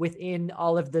comedy within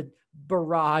all of the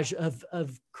barrage of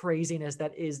craziness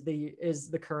that is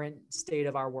the current state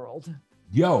of our world.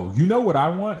 Yo, you know what I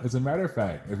want? As a matter of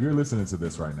fact, if you're listening to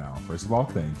this right now, first of all,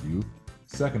 thank you.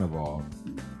 Second of all,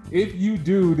 if you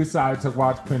do decide to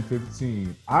watch Pen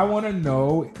 15, I want to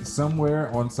know somewhere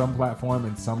on some platform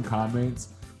in some comments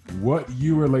what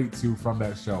you relate to from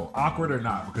that show, awkward or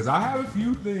not, because I have a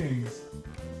few things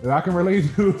that I can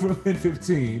relate to from Pen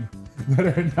 15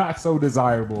 that are not so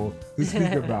desirable to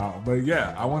speak about. But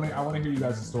yeah, I want to hear you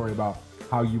guys' story about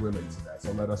how you relate to that.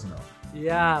 So let us know.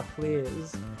 Yeah,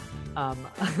 please. Yeah.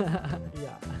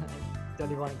 Don't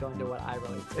even want to go into what I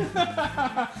relate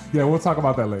to. Yeah, we'll talk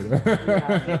about that later.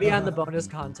 Yeah, maybe on the bonus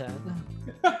content.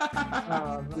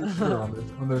 Sure,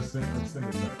 on their single set.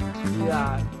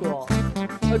 Yeah, cool.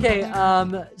 Okay,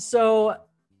 so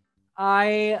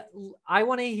I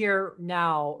want to hear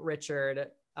now,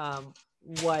 Richard,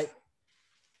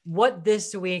 what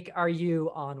this week are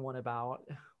you on one about?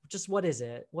 Just what is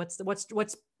it? What's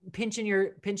pinching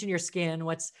your skin?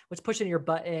 What's pushing your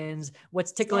buttons?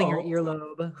 What's tickling your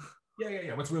earlobe?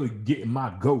 Yeah. What's really getting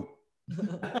my goat?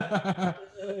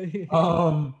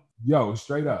 Yo,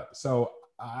 straight up. So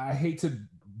I hate to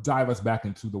dive us back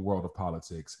into the world of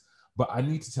politics, but I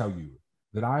need to tell you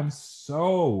that I'm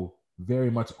so very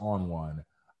much on one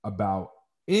about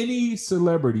any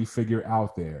celebrity figure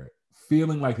out there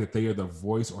feeling like that they are the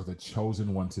voice or the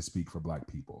chosen one to speak for Black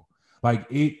people. Like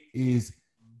it is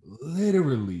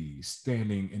literally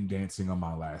standing and dancing on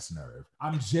my last nerve.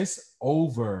 I'm just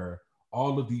over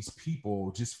all of these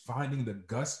people just finding the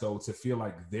gusto to feel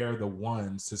like they're the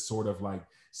ones to sort of like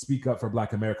speak up for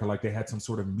Black America, like they had some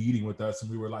sort of meeting with us and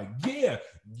we were like, yeah,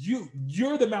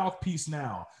 you're the mouthpiece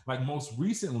now. Like most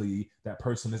recently, that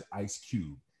person is Ice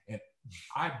Cube. And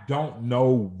I don't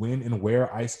know when and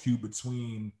where Ice Cube,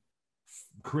 between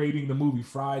creating the movie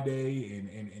Friday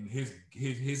and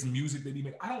his music that he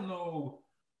made, I don't know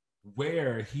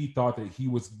where he thought that he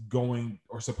was going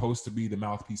or supposed to be the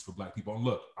mouthpiece for Black people. And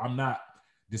look, I'm not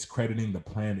discrediting the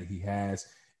plan that he has.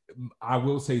 I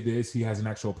will say this: he has an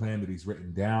actual plan that he's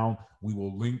written down. We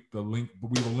will link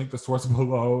the source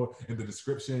below in the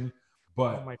description.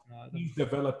 But he's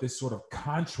developed this sort of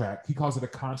contract. He calls it a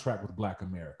contract with Black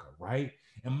America, right?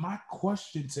 And my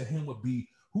question to him would be,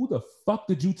 who the fuck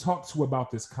did you talk to about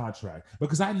this contract?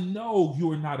 Because I know you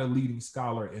are not a leading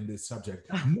scholar in this subject,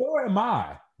 nor am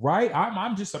I, right?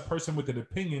 I'm just a person with an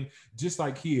opinion just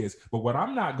like he is. But what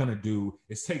I'm not going to do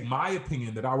is take my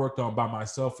opinion that I worked on by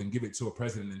myself and give it to a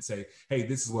president and say, hey,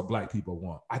 this is what Black people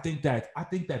want. I think that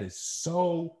is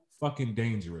so fucking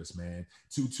dangerous, man,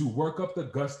 to work up the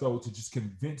gusto to just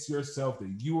convince yourself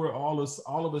that you are all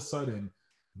of a sudden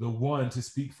the one to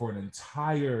speak for an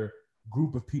entire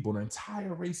group of people, an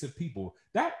entire race of people.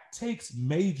 That takes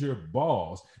major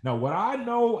balls. Now, what I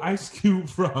know Ice Cube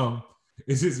from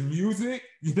is his music.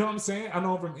 You know what I'm saying? I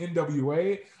know him from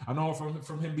NWA. I know him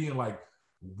from him being like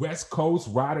West Coast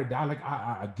ride or die. Like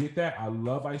I get that. I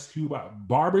love Ice Cube.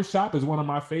 Barbershop is one of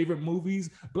my favorite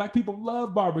movies. Black people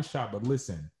love Barbershop. But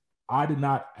listen, I did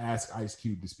not ask Ice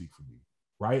Cube to speak for me.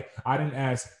 Right? I didn't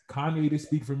ask Kanye to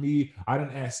speak for me. I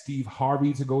didn't ask Steve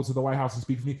Harvey to go to the White House and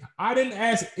speak for me. I didn't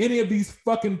ask any of these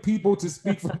fucking people to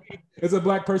speak for me as a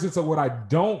Black person. So what I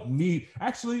don't need,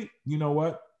 actually, you know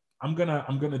what? I'm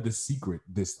gonna secret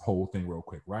this whole thing real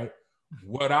quick, right?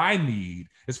 What I need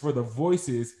is for the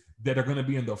voices that are going to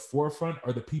be in the forefront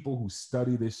are the people who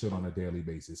study this shit on a daily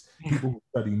basis. People who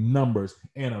study numbers,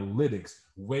 analytics,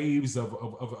 waves of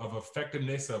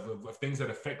effectiveness of things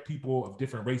that affect people of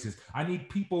different races. I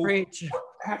need people who are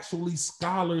actually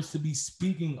scholars to be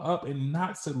speaking up and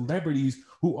not celebrities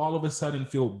who all of a sudden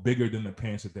feel bigger than the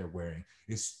pants that they're wearing.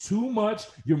 It's too much.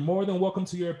 You're more than welcome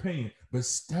to your opinion, but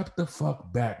step the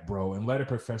fuck back, bro, and let a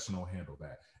professional handle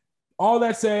that. All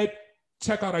that said,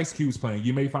 check out Ice Cube's plan.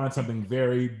 You may find something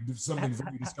very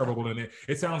discoverable in it.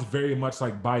 It sounds very much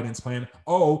like Biden's plan.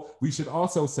 Oh, we should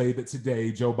also say that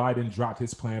today Joe Biden dropped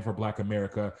his plan for Black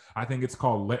America. I think it's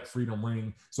called Let Freedom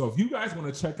Ring. So if you guys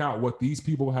want to check out what these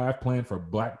people have planned for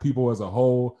Black people as a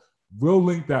whole, we'll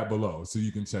link that below so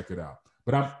you can check it out.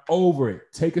 But I'm over it.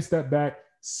 Take a step back,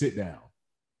 sit down.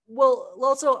 Well,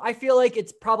 also, I feel like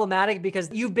it's problematic because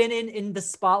you've been in the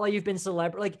spotlight, you've been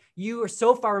celebrity, like you are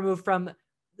so far removed from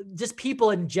just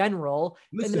people in general.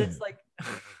 Listen, and then it's like,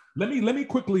 let me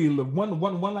quickly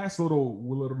one last little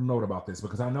note about this,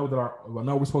 because I know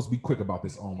we're supposed to be quick about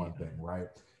this on one thing, right?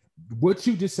 What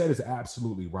you just said is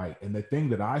absolutely right. And the thing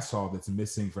that I saw that's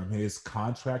missing from his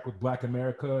contract with Black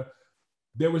America,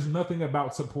 there was nothing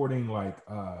about supporting like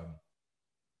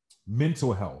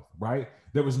mental health, right?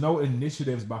 There was no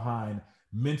initiatives behind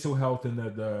mental health and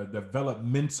the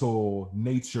developmental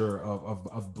nature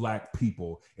of Black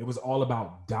people. It was all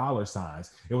about dollar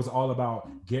signs. It was all about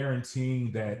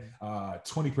guaranteeing that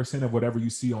 20% of whatever you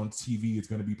see on TV is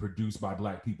going to be produced by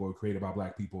Black people or created by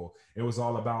Black people. It was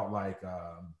all about like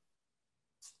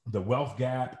the wealth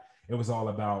gap. It was all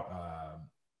about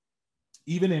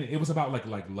it was about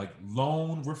like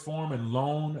loan reform and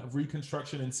loan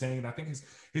reconstruction, and saying, I think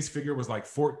his figure was like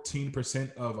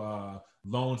 14% of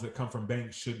loans that come from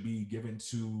banks should be given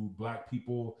to Black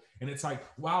people. And it's like,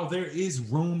 wow, there is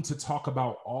room to talk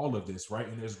about all of this, right?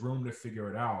 And there's room to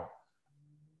figure it out.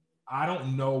 I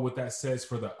don't know what that says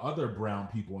for the other brown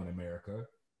people in America.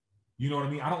 You know what I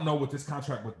mean? I don't know what this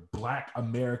contract with Black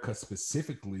America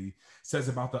specifically says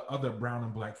about the other brown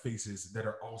and Black faces that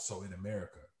are also in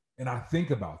America. And I think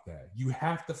about that. You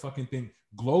have to fucking think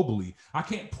globally. I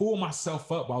can't pull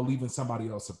myself up while leaving somebody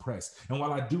else oppressed. And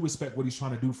while I do respect what he's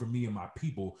trying to do for me and my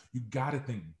people, you got to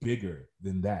think bigger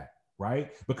than that,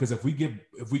 right? Because if we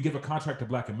give a contract to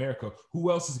Black America, who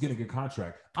else is getting a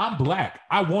contract? I'm Black.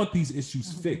 I want these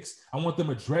issues fixed. I want them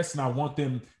addressed, and I want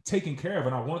them taken care of.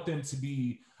 And I want them to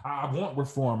be, I want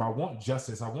reform. I want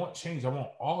justice. I want change. I want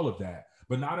all of that,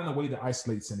 but not in a way that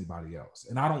isolates anybody else.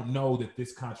 And I don't know that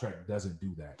this contract doesn't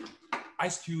do that.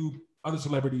 Ice Cube, other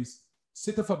celebrities,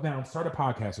 sit the fuck down, start a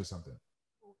podcast or something.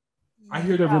 I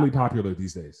hear they're really popular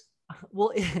these days.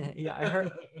 Well, yeah,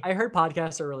 I heard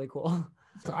podcasts are really cool.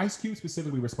 So Ice Cube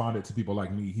specifically responded to people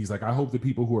like me. He's like, I hope the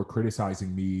people who are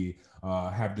criticizing me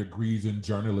have degrees in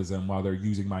journalism while they're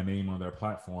using my name on their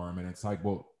platform. And it's like,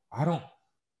 well, I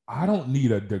don't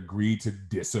need a degree to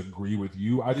disagree with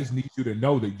you. I just need you to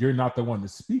know that you're not the one to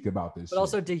speak about this. But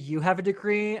also, do you have a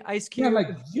degree, Ice Cube? Yeah, like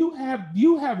you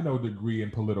have no degree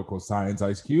in political science,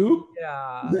 Ice Cube.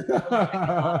 Yeah.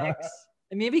 Economics.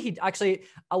 And maybe he actually,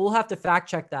 I will have to fact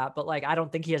check that, but like, I don't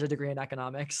think he has a degree in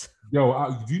economics.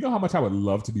 Yo, do you know how much I would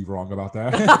love to be wrong about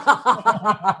that?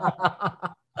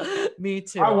 Me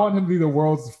too. I want him to be the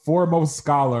world's foremost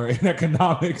scholar in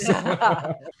economics.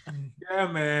 Yeah,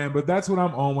 man, but that's what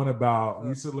I'm on one about.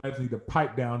 We celebrities need to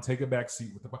pipe down, take a back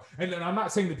seat with the. And I'm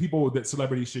not saying that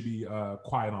celebrities should be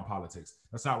quiet on politics.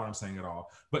 That's not what I'm saying at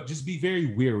all. But just be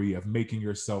very wary of making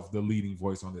yourself the leading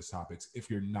voice on this topic if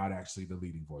you're not actually the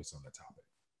leading voice on the topic.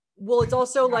 Well, it's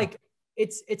also like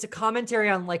it's a commentary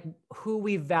on like who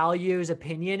we value's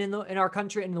opinion in our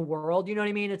country and in the world. You know what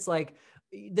I mean? It's like,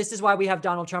 this is why we have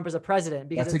Donald Trump as a president,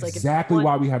 because that's it's exactly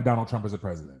why we have Donald Trump as a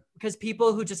president. Because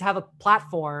people who just have a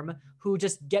platform, who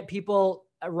just get people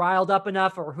riled up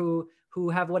enough, or who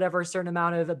have whatever certain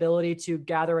amount of ability to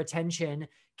gather attention,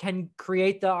 can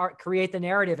create the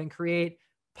narrative and create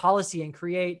policy and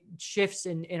create shifts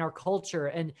in our culture.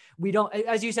 And we don't,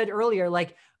 as you said earlier,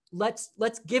 like, let's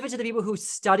give it to the people who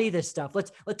study this stuff.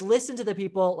 Let's listen to the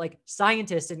people like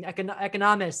scientists and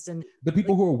economists and the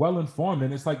people who are well informed.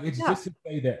 And it's like, it's just to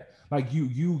say that like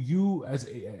you as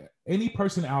any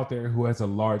person out there who has a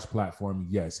large platform,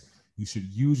 yes, you should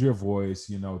use your voice.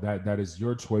 You know, that is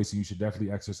your choice, and you should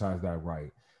definitely exercise that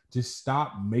right. Just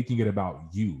stop making it about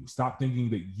you. Stop thinking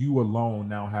that you alone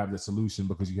now have the solution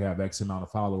because you have X amount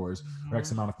of followers or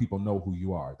X amount of people know who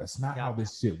you are. That's not how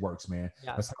this shit works, man.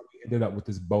 That's how we ended up with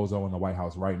this bozo in the White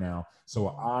House right now.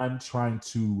 So I'm trying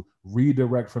to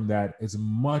redirect from that as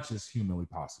much as humanly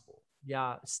possible.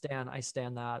 Yeah, I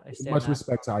stand that. Much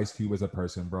respect to Ice Cube as a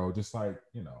person, bro. Just like,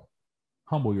 you know,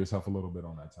 humble yourself a little bit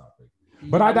on that topic.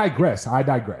 But I digress.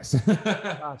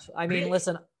 Gosh, I mean,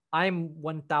 listen, I'm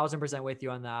 1000% with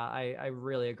you on that. I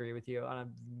really agree with you on a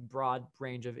broad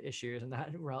range of issues in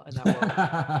that world.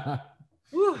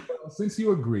 Well, since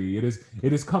you agree, it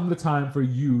has come the time for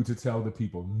you to tell the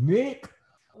people, Nick,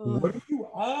 what are you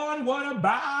on? What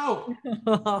about?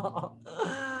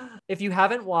 If you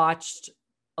haven't watched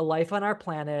A Life on Our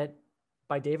Planet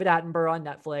by David Attenborough on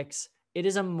Netflix, it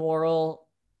is a moral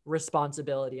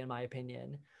responsibility, in my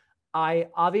opinion. I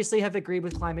obviously have agreed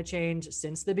with climate change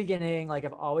since the beginning. Like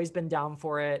I've always been down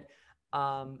for it,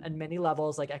 and many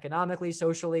levels, like economically,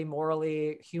 socially,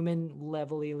 morally, human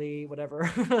levelly,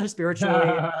 whatever,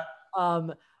 spiritually.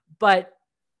 But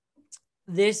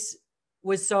this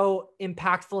was so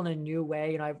impactful in a new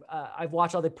way. And I've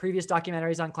watched all the previous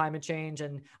documentaries on climate change,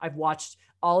 and I've watched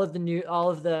all of the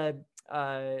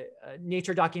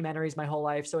nature documentaries my whole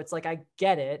life. So it's like, I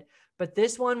get it. But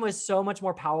this one was so much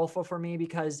more powerful for me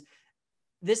because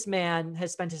this man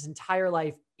has spent his entire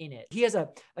life in it. He has a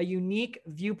unique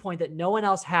viewpoint that no one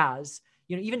else has.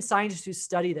 You know, even scientists who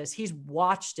study this, he's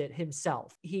watched it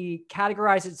himself. He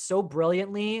categorized it so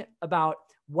brilliantly about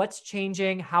what's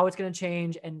changing, how it's going to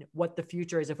change, and what the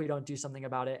future is if we don't do something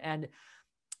about it. And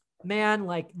man,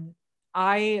 like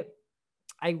I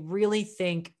really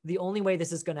think the only way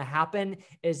this is going to happen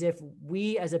is if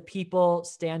we as a people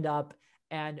stand up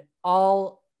and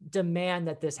all demand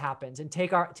that this happens and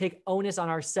take onus on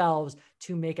ourselves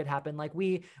to make it happen. Like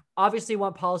we obviously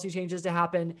want policy changes to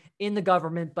happen in the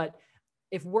government, but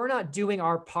if we're not doing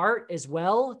our part as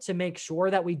well to make sure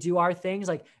that we do our things,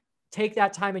 like take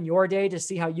that time in your day to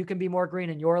see how you can be more green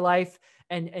in your life,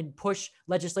 and push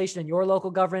legislation in your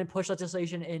local government, push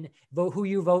legislation in who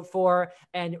you vote for,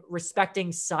 and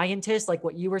respecting scientists, like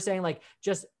what you were saying, like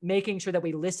just making sure that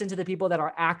we listen to the people that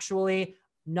are actually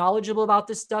knowledgeable about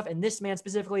this stuff. And this man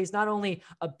specifically is not only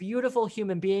a beautiful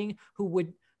human being who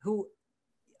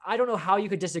I don't know how you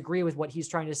could disagree with what he's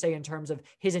trying to say in terms of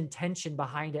his intention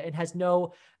behind it, and has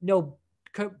no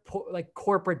like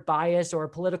corporate bias or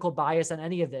political bias on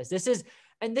any of this. This is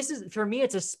for me,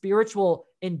 it's a spiritual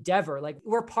endeavor. Like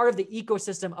we're part of the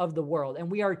ecosystem of the world, and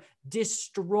we are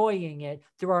destroying it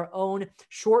through our own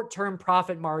short-term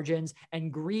profit margins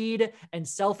and greed and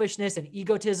selfishness and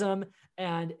egotism.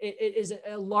 And it is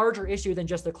a larger issue than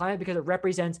just the climate, because it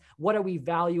represents what do we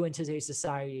value in today's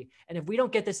society. And if we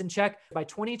don't get this in check by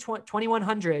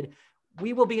 2100,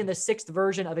 we will be in the 6th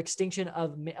version of extinction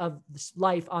of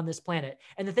life on this planet.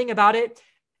 And the thing about it,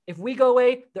 if we go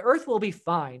away, the earth will be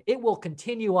fine. It will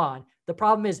continue on. The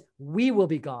problem is we will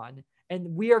be gone,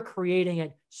 and we are creating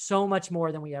it so much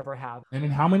more than we ever have. And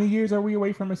in how many years are we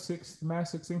away from a 6th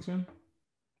mass extinction?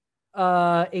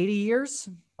 80 years.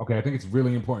 Okay, I think it's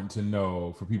really important to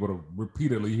know for people to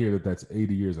repeatedly hear that that's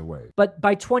 80 years away. But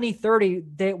by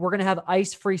 2030, we're going to have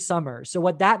ice-free summers. So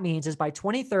what that means is by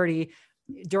 2030,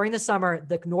 during the summer,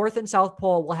 the North and South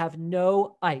Pole will have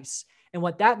no ice. And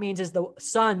what that means is the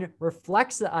sun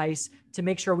reflects the ice to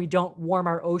make sure we don't warm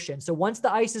our ocean. So once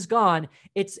the ice is gone,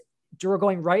 we're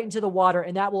going right into the water,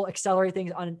 and that will accelerate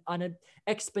things on an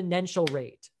exponential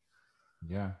rate.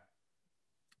 Yeah.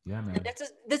 Yeah, man. He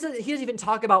doesn't even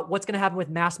talk about what's going to happen with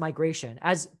mass migration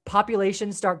as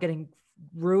populations start getting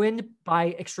ruined by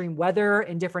extreme weather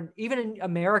in even in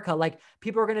America. Like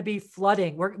people are going to be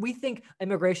flooding. We think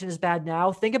immigration is bad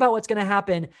now. Think about what's going to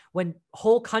happen when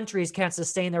whole countries can't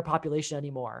sustain their population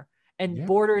anymore, and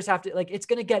borders have to, like, it's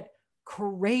going to get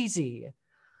crazy.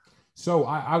 So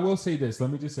I will say this.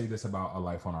 Let me just say this about a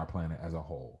life on our planet as a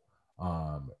whole.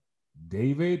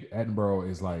 David Attenborough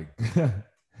is like,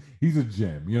 he's a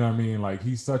gem. You know what I mean? Like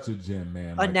he's such a gem,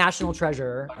 man. A national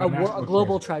treasure, a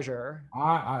global treasure.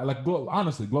 I like,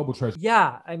 honestly, global treasure.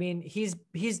 Yeah, I mean, he's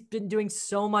been doing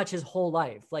so much his whole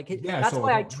life. Like that's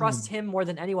why I trust him more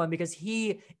than anyone, because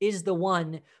he is the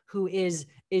one who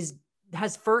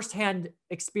has firsthand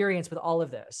experience with all of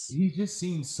this. He's just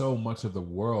seen so much of the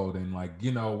world, and like,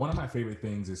 you know, one of my favorite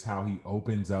things is how he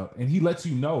opens up and he lets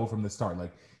you know from the start.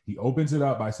 Like he opens it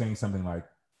up by saying something like,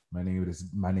 My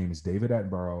name is David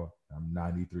Attenborough. I'm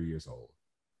 93 years old.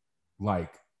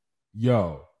 Like,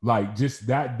 yo, like just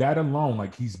that alone,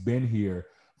 like he's been here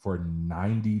for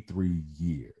 93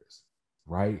 years,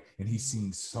 right? And he's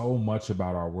seen so much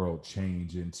about our world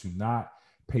change, and to not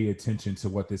pay attention to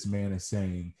what this man is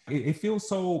saying, it feels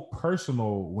so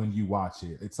personal when you watch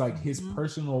it. It's like his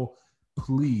personal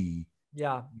plea.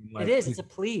 Yeah, like, it is. It's a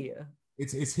plea.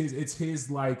 It's his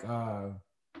like,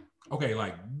 okay,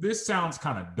 like this sounds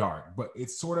kind of dark, but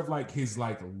it's sort of like his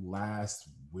like last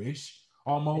wish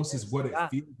almost is what it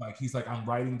feels like. He's like, I'm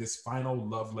writing this final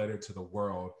love letter to the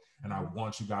world, and I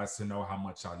want you guys to know how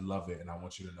much I love it, and I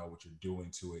want you to know what you're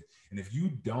doing to it. And if you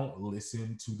don't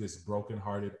listen to this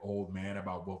brokenhearted old man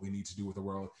about what we need to do with the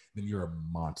world, then you're a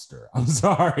monster. I'm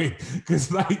sorry,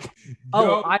 because like,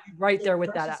 I'm right there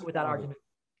with that argument.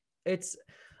 It's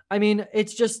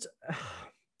just.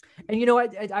 And, you know,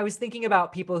 I was thinking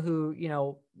about people who, you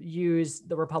know, use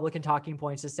the Republican talking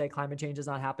points to say climate change is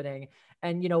not happening.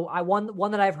 And, you know,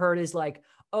 one that I've heard is like,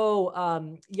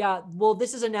 Yeah, well,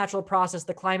 this is a natural process.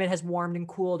 The climate has warmed and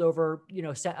cooled over,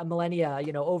 millennia,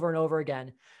 over and over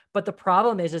again. But the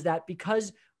problem is that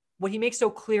because what he makes so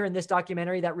clear in this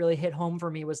documentary that really hit home for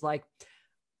me was like,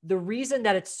 the reason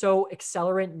that it's so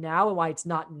accelerant now and why it's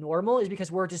not normal is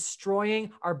because we're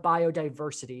destroying our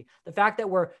biodiversity. The fact that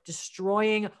we're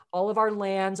destroying all of our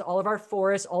lands, all of our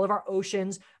forests, all of our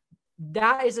oceans,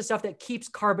 that is the stuff that keeps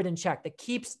carbon in check, that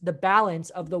keeps the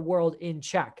balance of the world in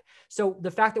check. So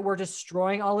the fact that we're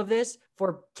destroying all of this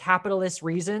for capitalist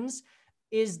reasons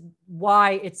is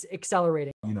why it's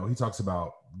accelerating. He talks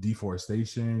about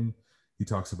deforestation. He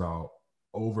talks about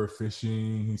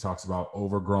overfishing. He talks about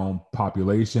overgrown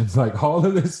populations. Like all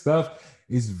of this stuff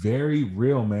is very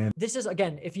real, man. This is,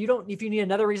 again, if you need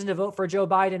another reason to vote for Joe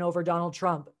Biden over Donald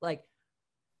Trump, like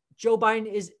Joe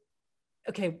Biden is,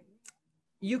 okay,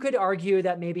 you could argue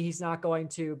that maybe he's not going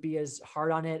to be as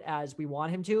hard on it as we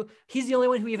want him to. He's the only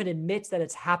one who even admits that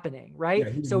it's happening, right?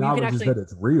 Yeah, so you can actually, that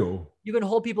it's real. You can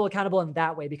hold people accountable in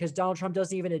that way because Donald Trump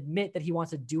doesn't even admit that he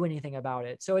wants to do anything about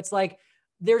it. So it's like,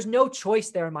 there's no choice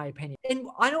there, in my opinion. And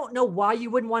I don't know why you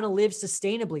wouldn't want to live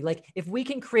sustainably. Like if we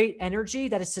can create energy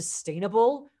that is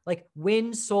sustainable, like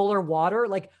wind, solar, water,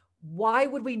 like why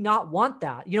would we not want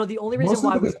that? The only reason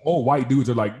why old white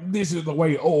dudes are like, this is the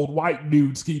way old white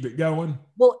dudes keep it going.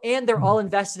 Well, and they're all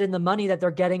invested in the money that they're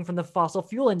getting from the fossil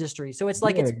fuel industry. So it's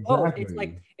like,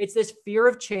 it's this fear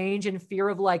of change and fear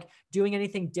of like doing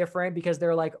anything different because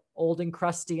they're like old and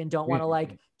crusty and don't want to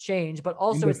like change. But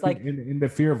also it's like in the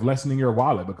fear of lessening your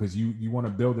wallet because you want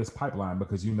to build this pipeline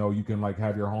because you can like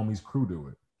have your homies crew do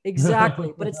it.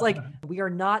 Exactly. But it's like, we are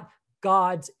not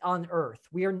gods on earth.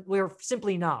 We're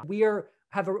simply not. We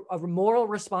have a moral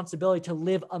responsibility to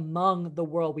live among the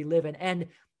world we live in. And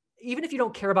even if you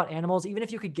don't care about animals, even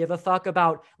if you could give a fuck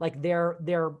about like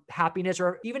their happiness,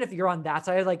 or even if you're on that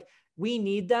side, like we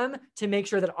need them to make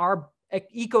sure that our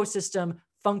ecosystem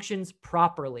functions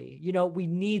properly. We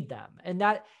need them.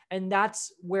 And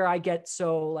that's where I get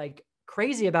so like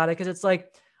crazy about it. Cause it's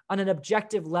like on an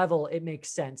objective level, it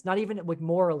makes sense. Not even like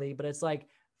morally, but it's like,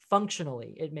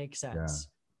 functionally, it makes sense.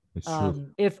 Yeah, it's true.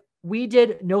 If we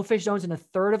did no fish zones in a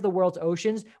third of the world's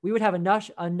oceans, we would have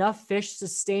enough fish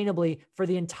sustainably for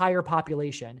the entire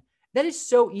population. That is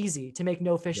so easy to make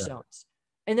no fish zones.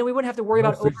 And then we wouldn't have to worry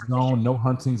about fish zone, no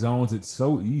hunting zones. It's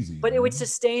so easy. But it would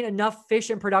sustain enough fish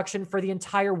in production for the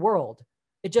entire world.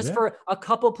 It just for a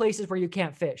couple places where you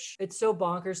can't fish. It's so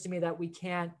bonkers to me that we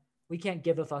can't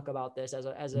give a fuck about this as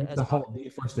a whole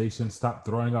deforestation. Stop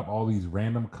throwing up all these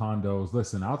random condos.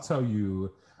 Listen, I'll tell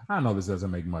you, I know this doesn't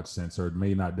make much sense or it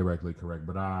may not directly correct,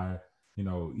 but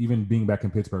even being back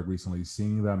in Pittsburgh recently,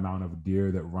 seeing the amount of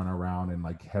deer that run around in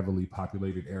like heavily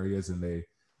populated areas and they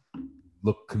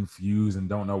look confused and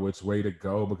don't know which way to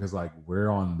go because like we're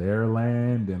on their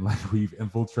land and like we've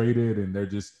infiltrated and they're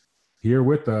just here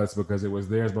with us because it was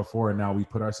theirs before and now we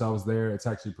put ourselves there. It's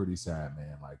actually pretty sad,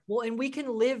 man. Like, well, and we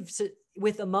can live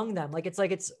with among them. Like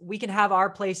we can have our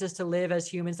places to live as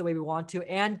humans the way we want to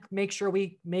and make sure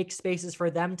we make spaces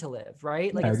for them to live,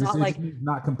 right? Like it's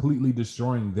not completely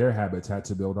destroying their habitat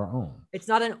to build our own. It's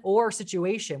not an or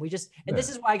situation. This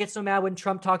is why I get so mad when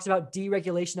Trump talks about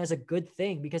deregulation as a good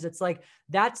thing, because it's like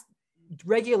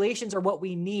regulations are what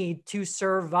we need to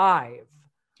survive.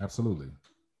 Absolutely.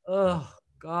 Oh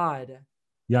God.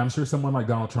 Yeah, I'm sure someone like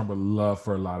Donald Trump would love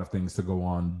for a lot of things to go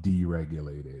on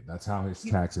deregulated. That's how his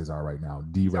taxes are right now.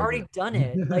 Deregulated. He's already done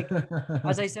it. Like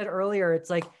as I said earlier,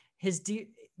 it's like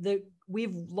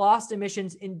we've lost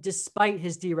emissions despite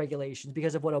his deregulations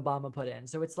because of what Obama put in.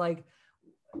 So it's like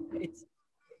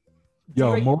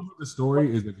moral of the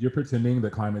story is if you're pretending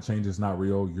that climate change is not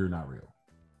real, you're not real.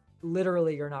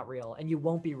 Literally, you're not real, and you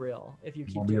won't be real if you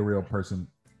won't be a real person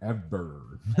ever.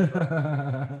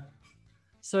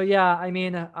 So yeah, I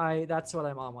mean, that's what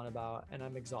I'm on about, and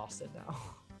I'm exhausted now.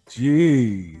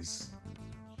 Jeez.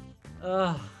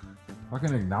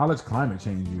 Fucking acknowledge climate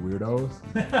change, you weirdos.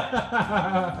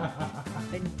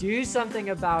 And do something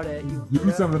about it.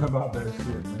 Do something about that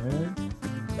shit, man.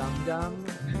 Dum-dum.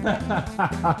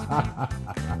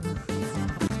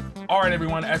 All right,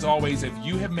 everyone. As always, if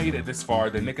you have made it this far,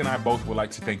 then Nick and I both would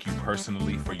like to thank you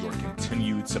personally for your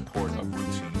continued support of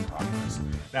Routine Progress.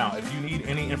 Now, if you need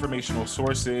any informational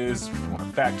sources, if you want to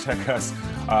fact check us,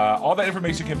 all that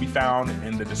information can be found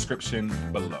in the description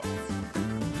below.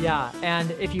 Yeah,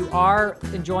 and if you are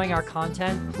enjoying our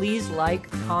content, please like,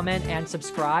 comment, and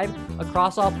subscribe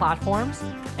across all platforms.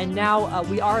 And now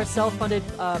we are a self-funded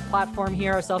platform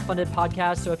here, a self-funded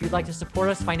podcast. So if you'd like to support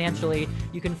us financially,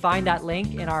 you can find that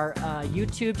link in our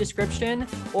YouTube description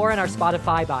or in our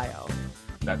Spotify bio.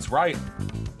 That's right.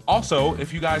 Also,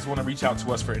 if you guys want to reach out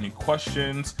to us for any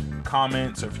questions,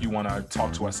 comments, or if you want to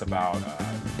talk to us about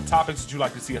topics that you'd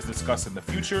like to see us discuss in the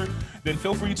future, then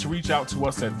feel free to reach out to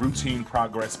us at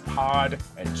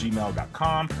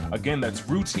routineprogresspod@gmail.com. Again, that's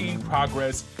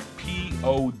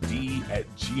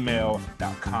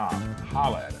routineprogresspod@gmail.com.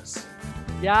 Holla at us.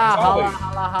 Yeah, As holla, always.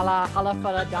 holla, holla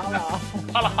for the dollar.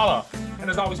 Holla, holla. And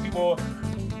as always, people,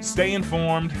 stay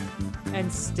informed. And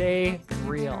stay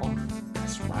real.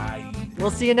 That's right. We'll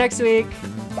see you next week.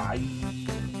 Bye.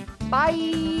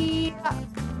 Bye.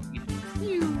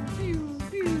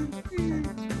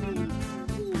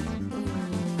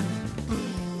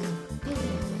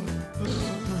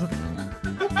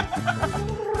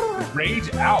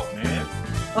 Rage out, man.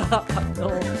 It's a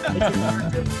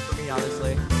for me,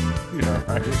 honestly. Yeah,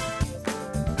 right.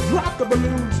 Drop the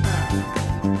balloons now.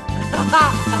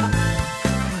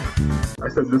 I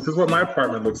said, this is what my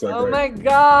apartment looks like. Oh my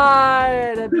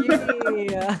God, a beauty.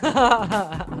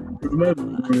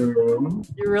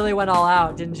 You really went all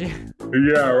out, didn't you?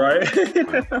 Yeah, right?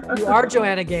 You are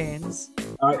Joanna Gaines.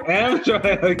 I am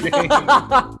Joanna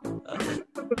Gaines.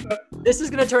 This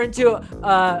is going to turn into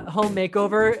a home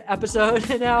makeover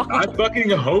episode now. I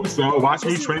fucking hope so. Watch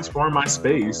me transform my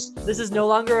space. This is no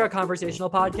longer a conversational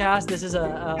podcast. This is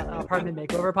a apartment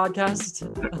makeover podcast.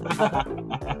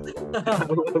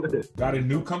 Got a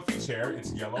new comfy chair.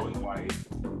 It's yellow and white.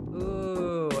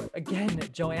 Ooh, again,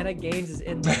 Joanna Gaines is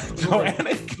in there.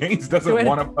 Joanna Gaines doesn't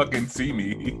want to fucking see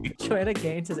me. Joanna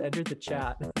Gaines has entered the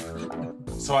chat.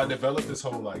 So I developed this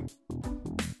whole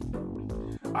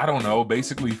I don't know,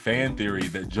 basically fan theory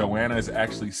that Joanna is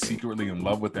actually secretly in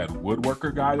love with that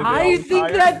woodworker guy. That I think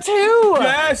that too.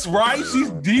 Yes, right?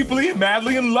 She's deeply and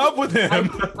madly in love with him.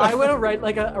 I want to write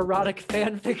like an erotic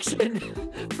fan fiction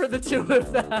for the two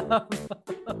of them.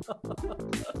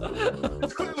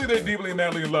 It's clearly they're deeply and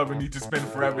madly in love and need to spend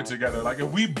forever together. Like, if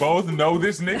we both know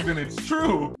this, Nick, then it's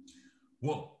true.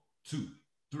 1, 2,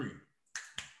 3.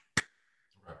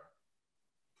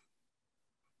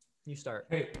 You start.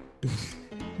 Hey.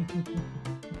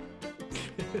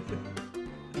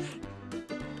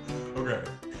 Okay.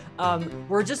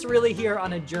 We're just really here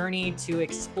on a journey to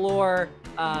explore,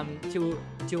 oh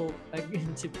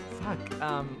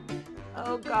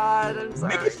God, I'm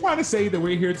sorry. Nick is trying to say that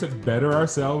we're here to better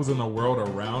ourselves in the world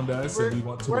around us, and we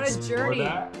want to explore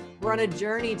that. We're on a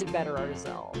journey to better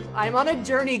ourselves. I'm on a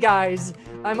journey, guys.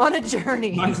 I'm on a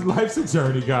journey. Life's a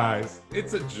journey, guys.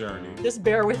 It's a journey. Just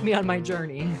bear with me on my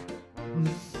journey.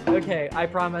 Okay, I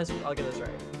promise I'll get this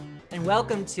right. And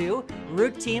welcome to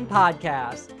Routine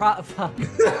Podcast.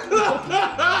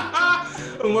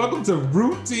 And welcome to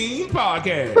Routine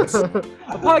Podcast.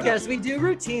 A podcast we do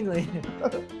routinely.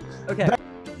 Okay.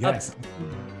 Yes.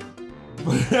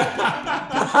 Is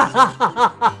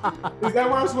that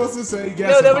what I'm supposed to say? Yes.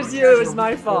 No, that was you. It was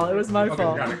my fault. It was my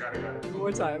fault. Got it. One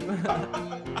more time.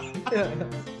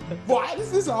 Why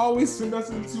does this always send us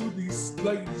into these,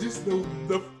 just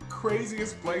the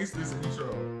craziest place, this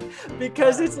intro?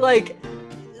 Because it's like...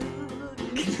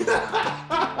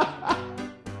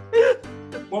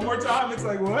 One more time, it's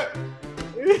like, what?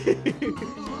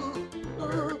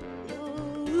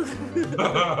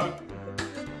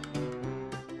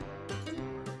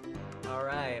 All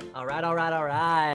right.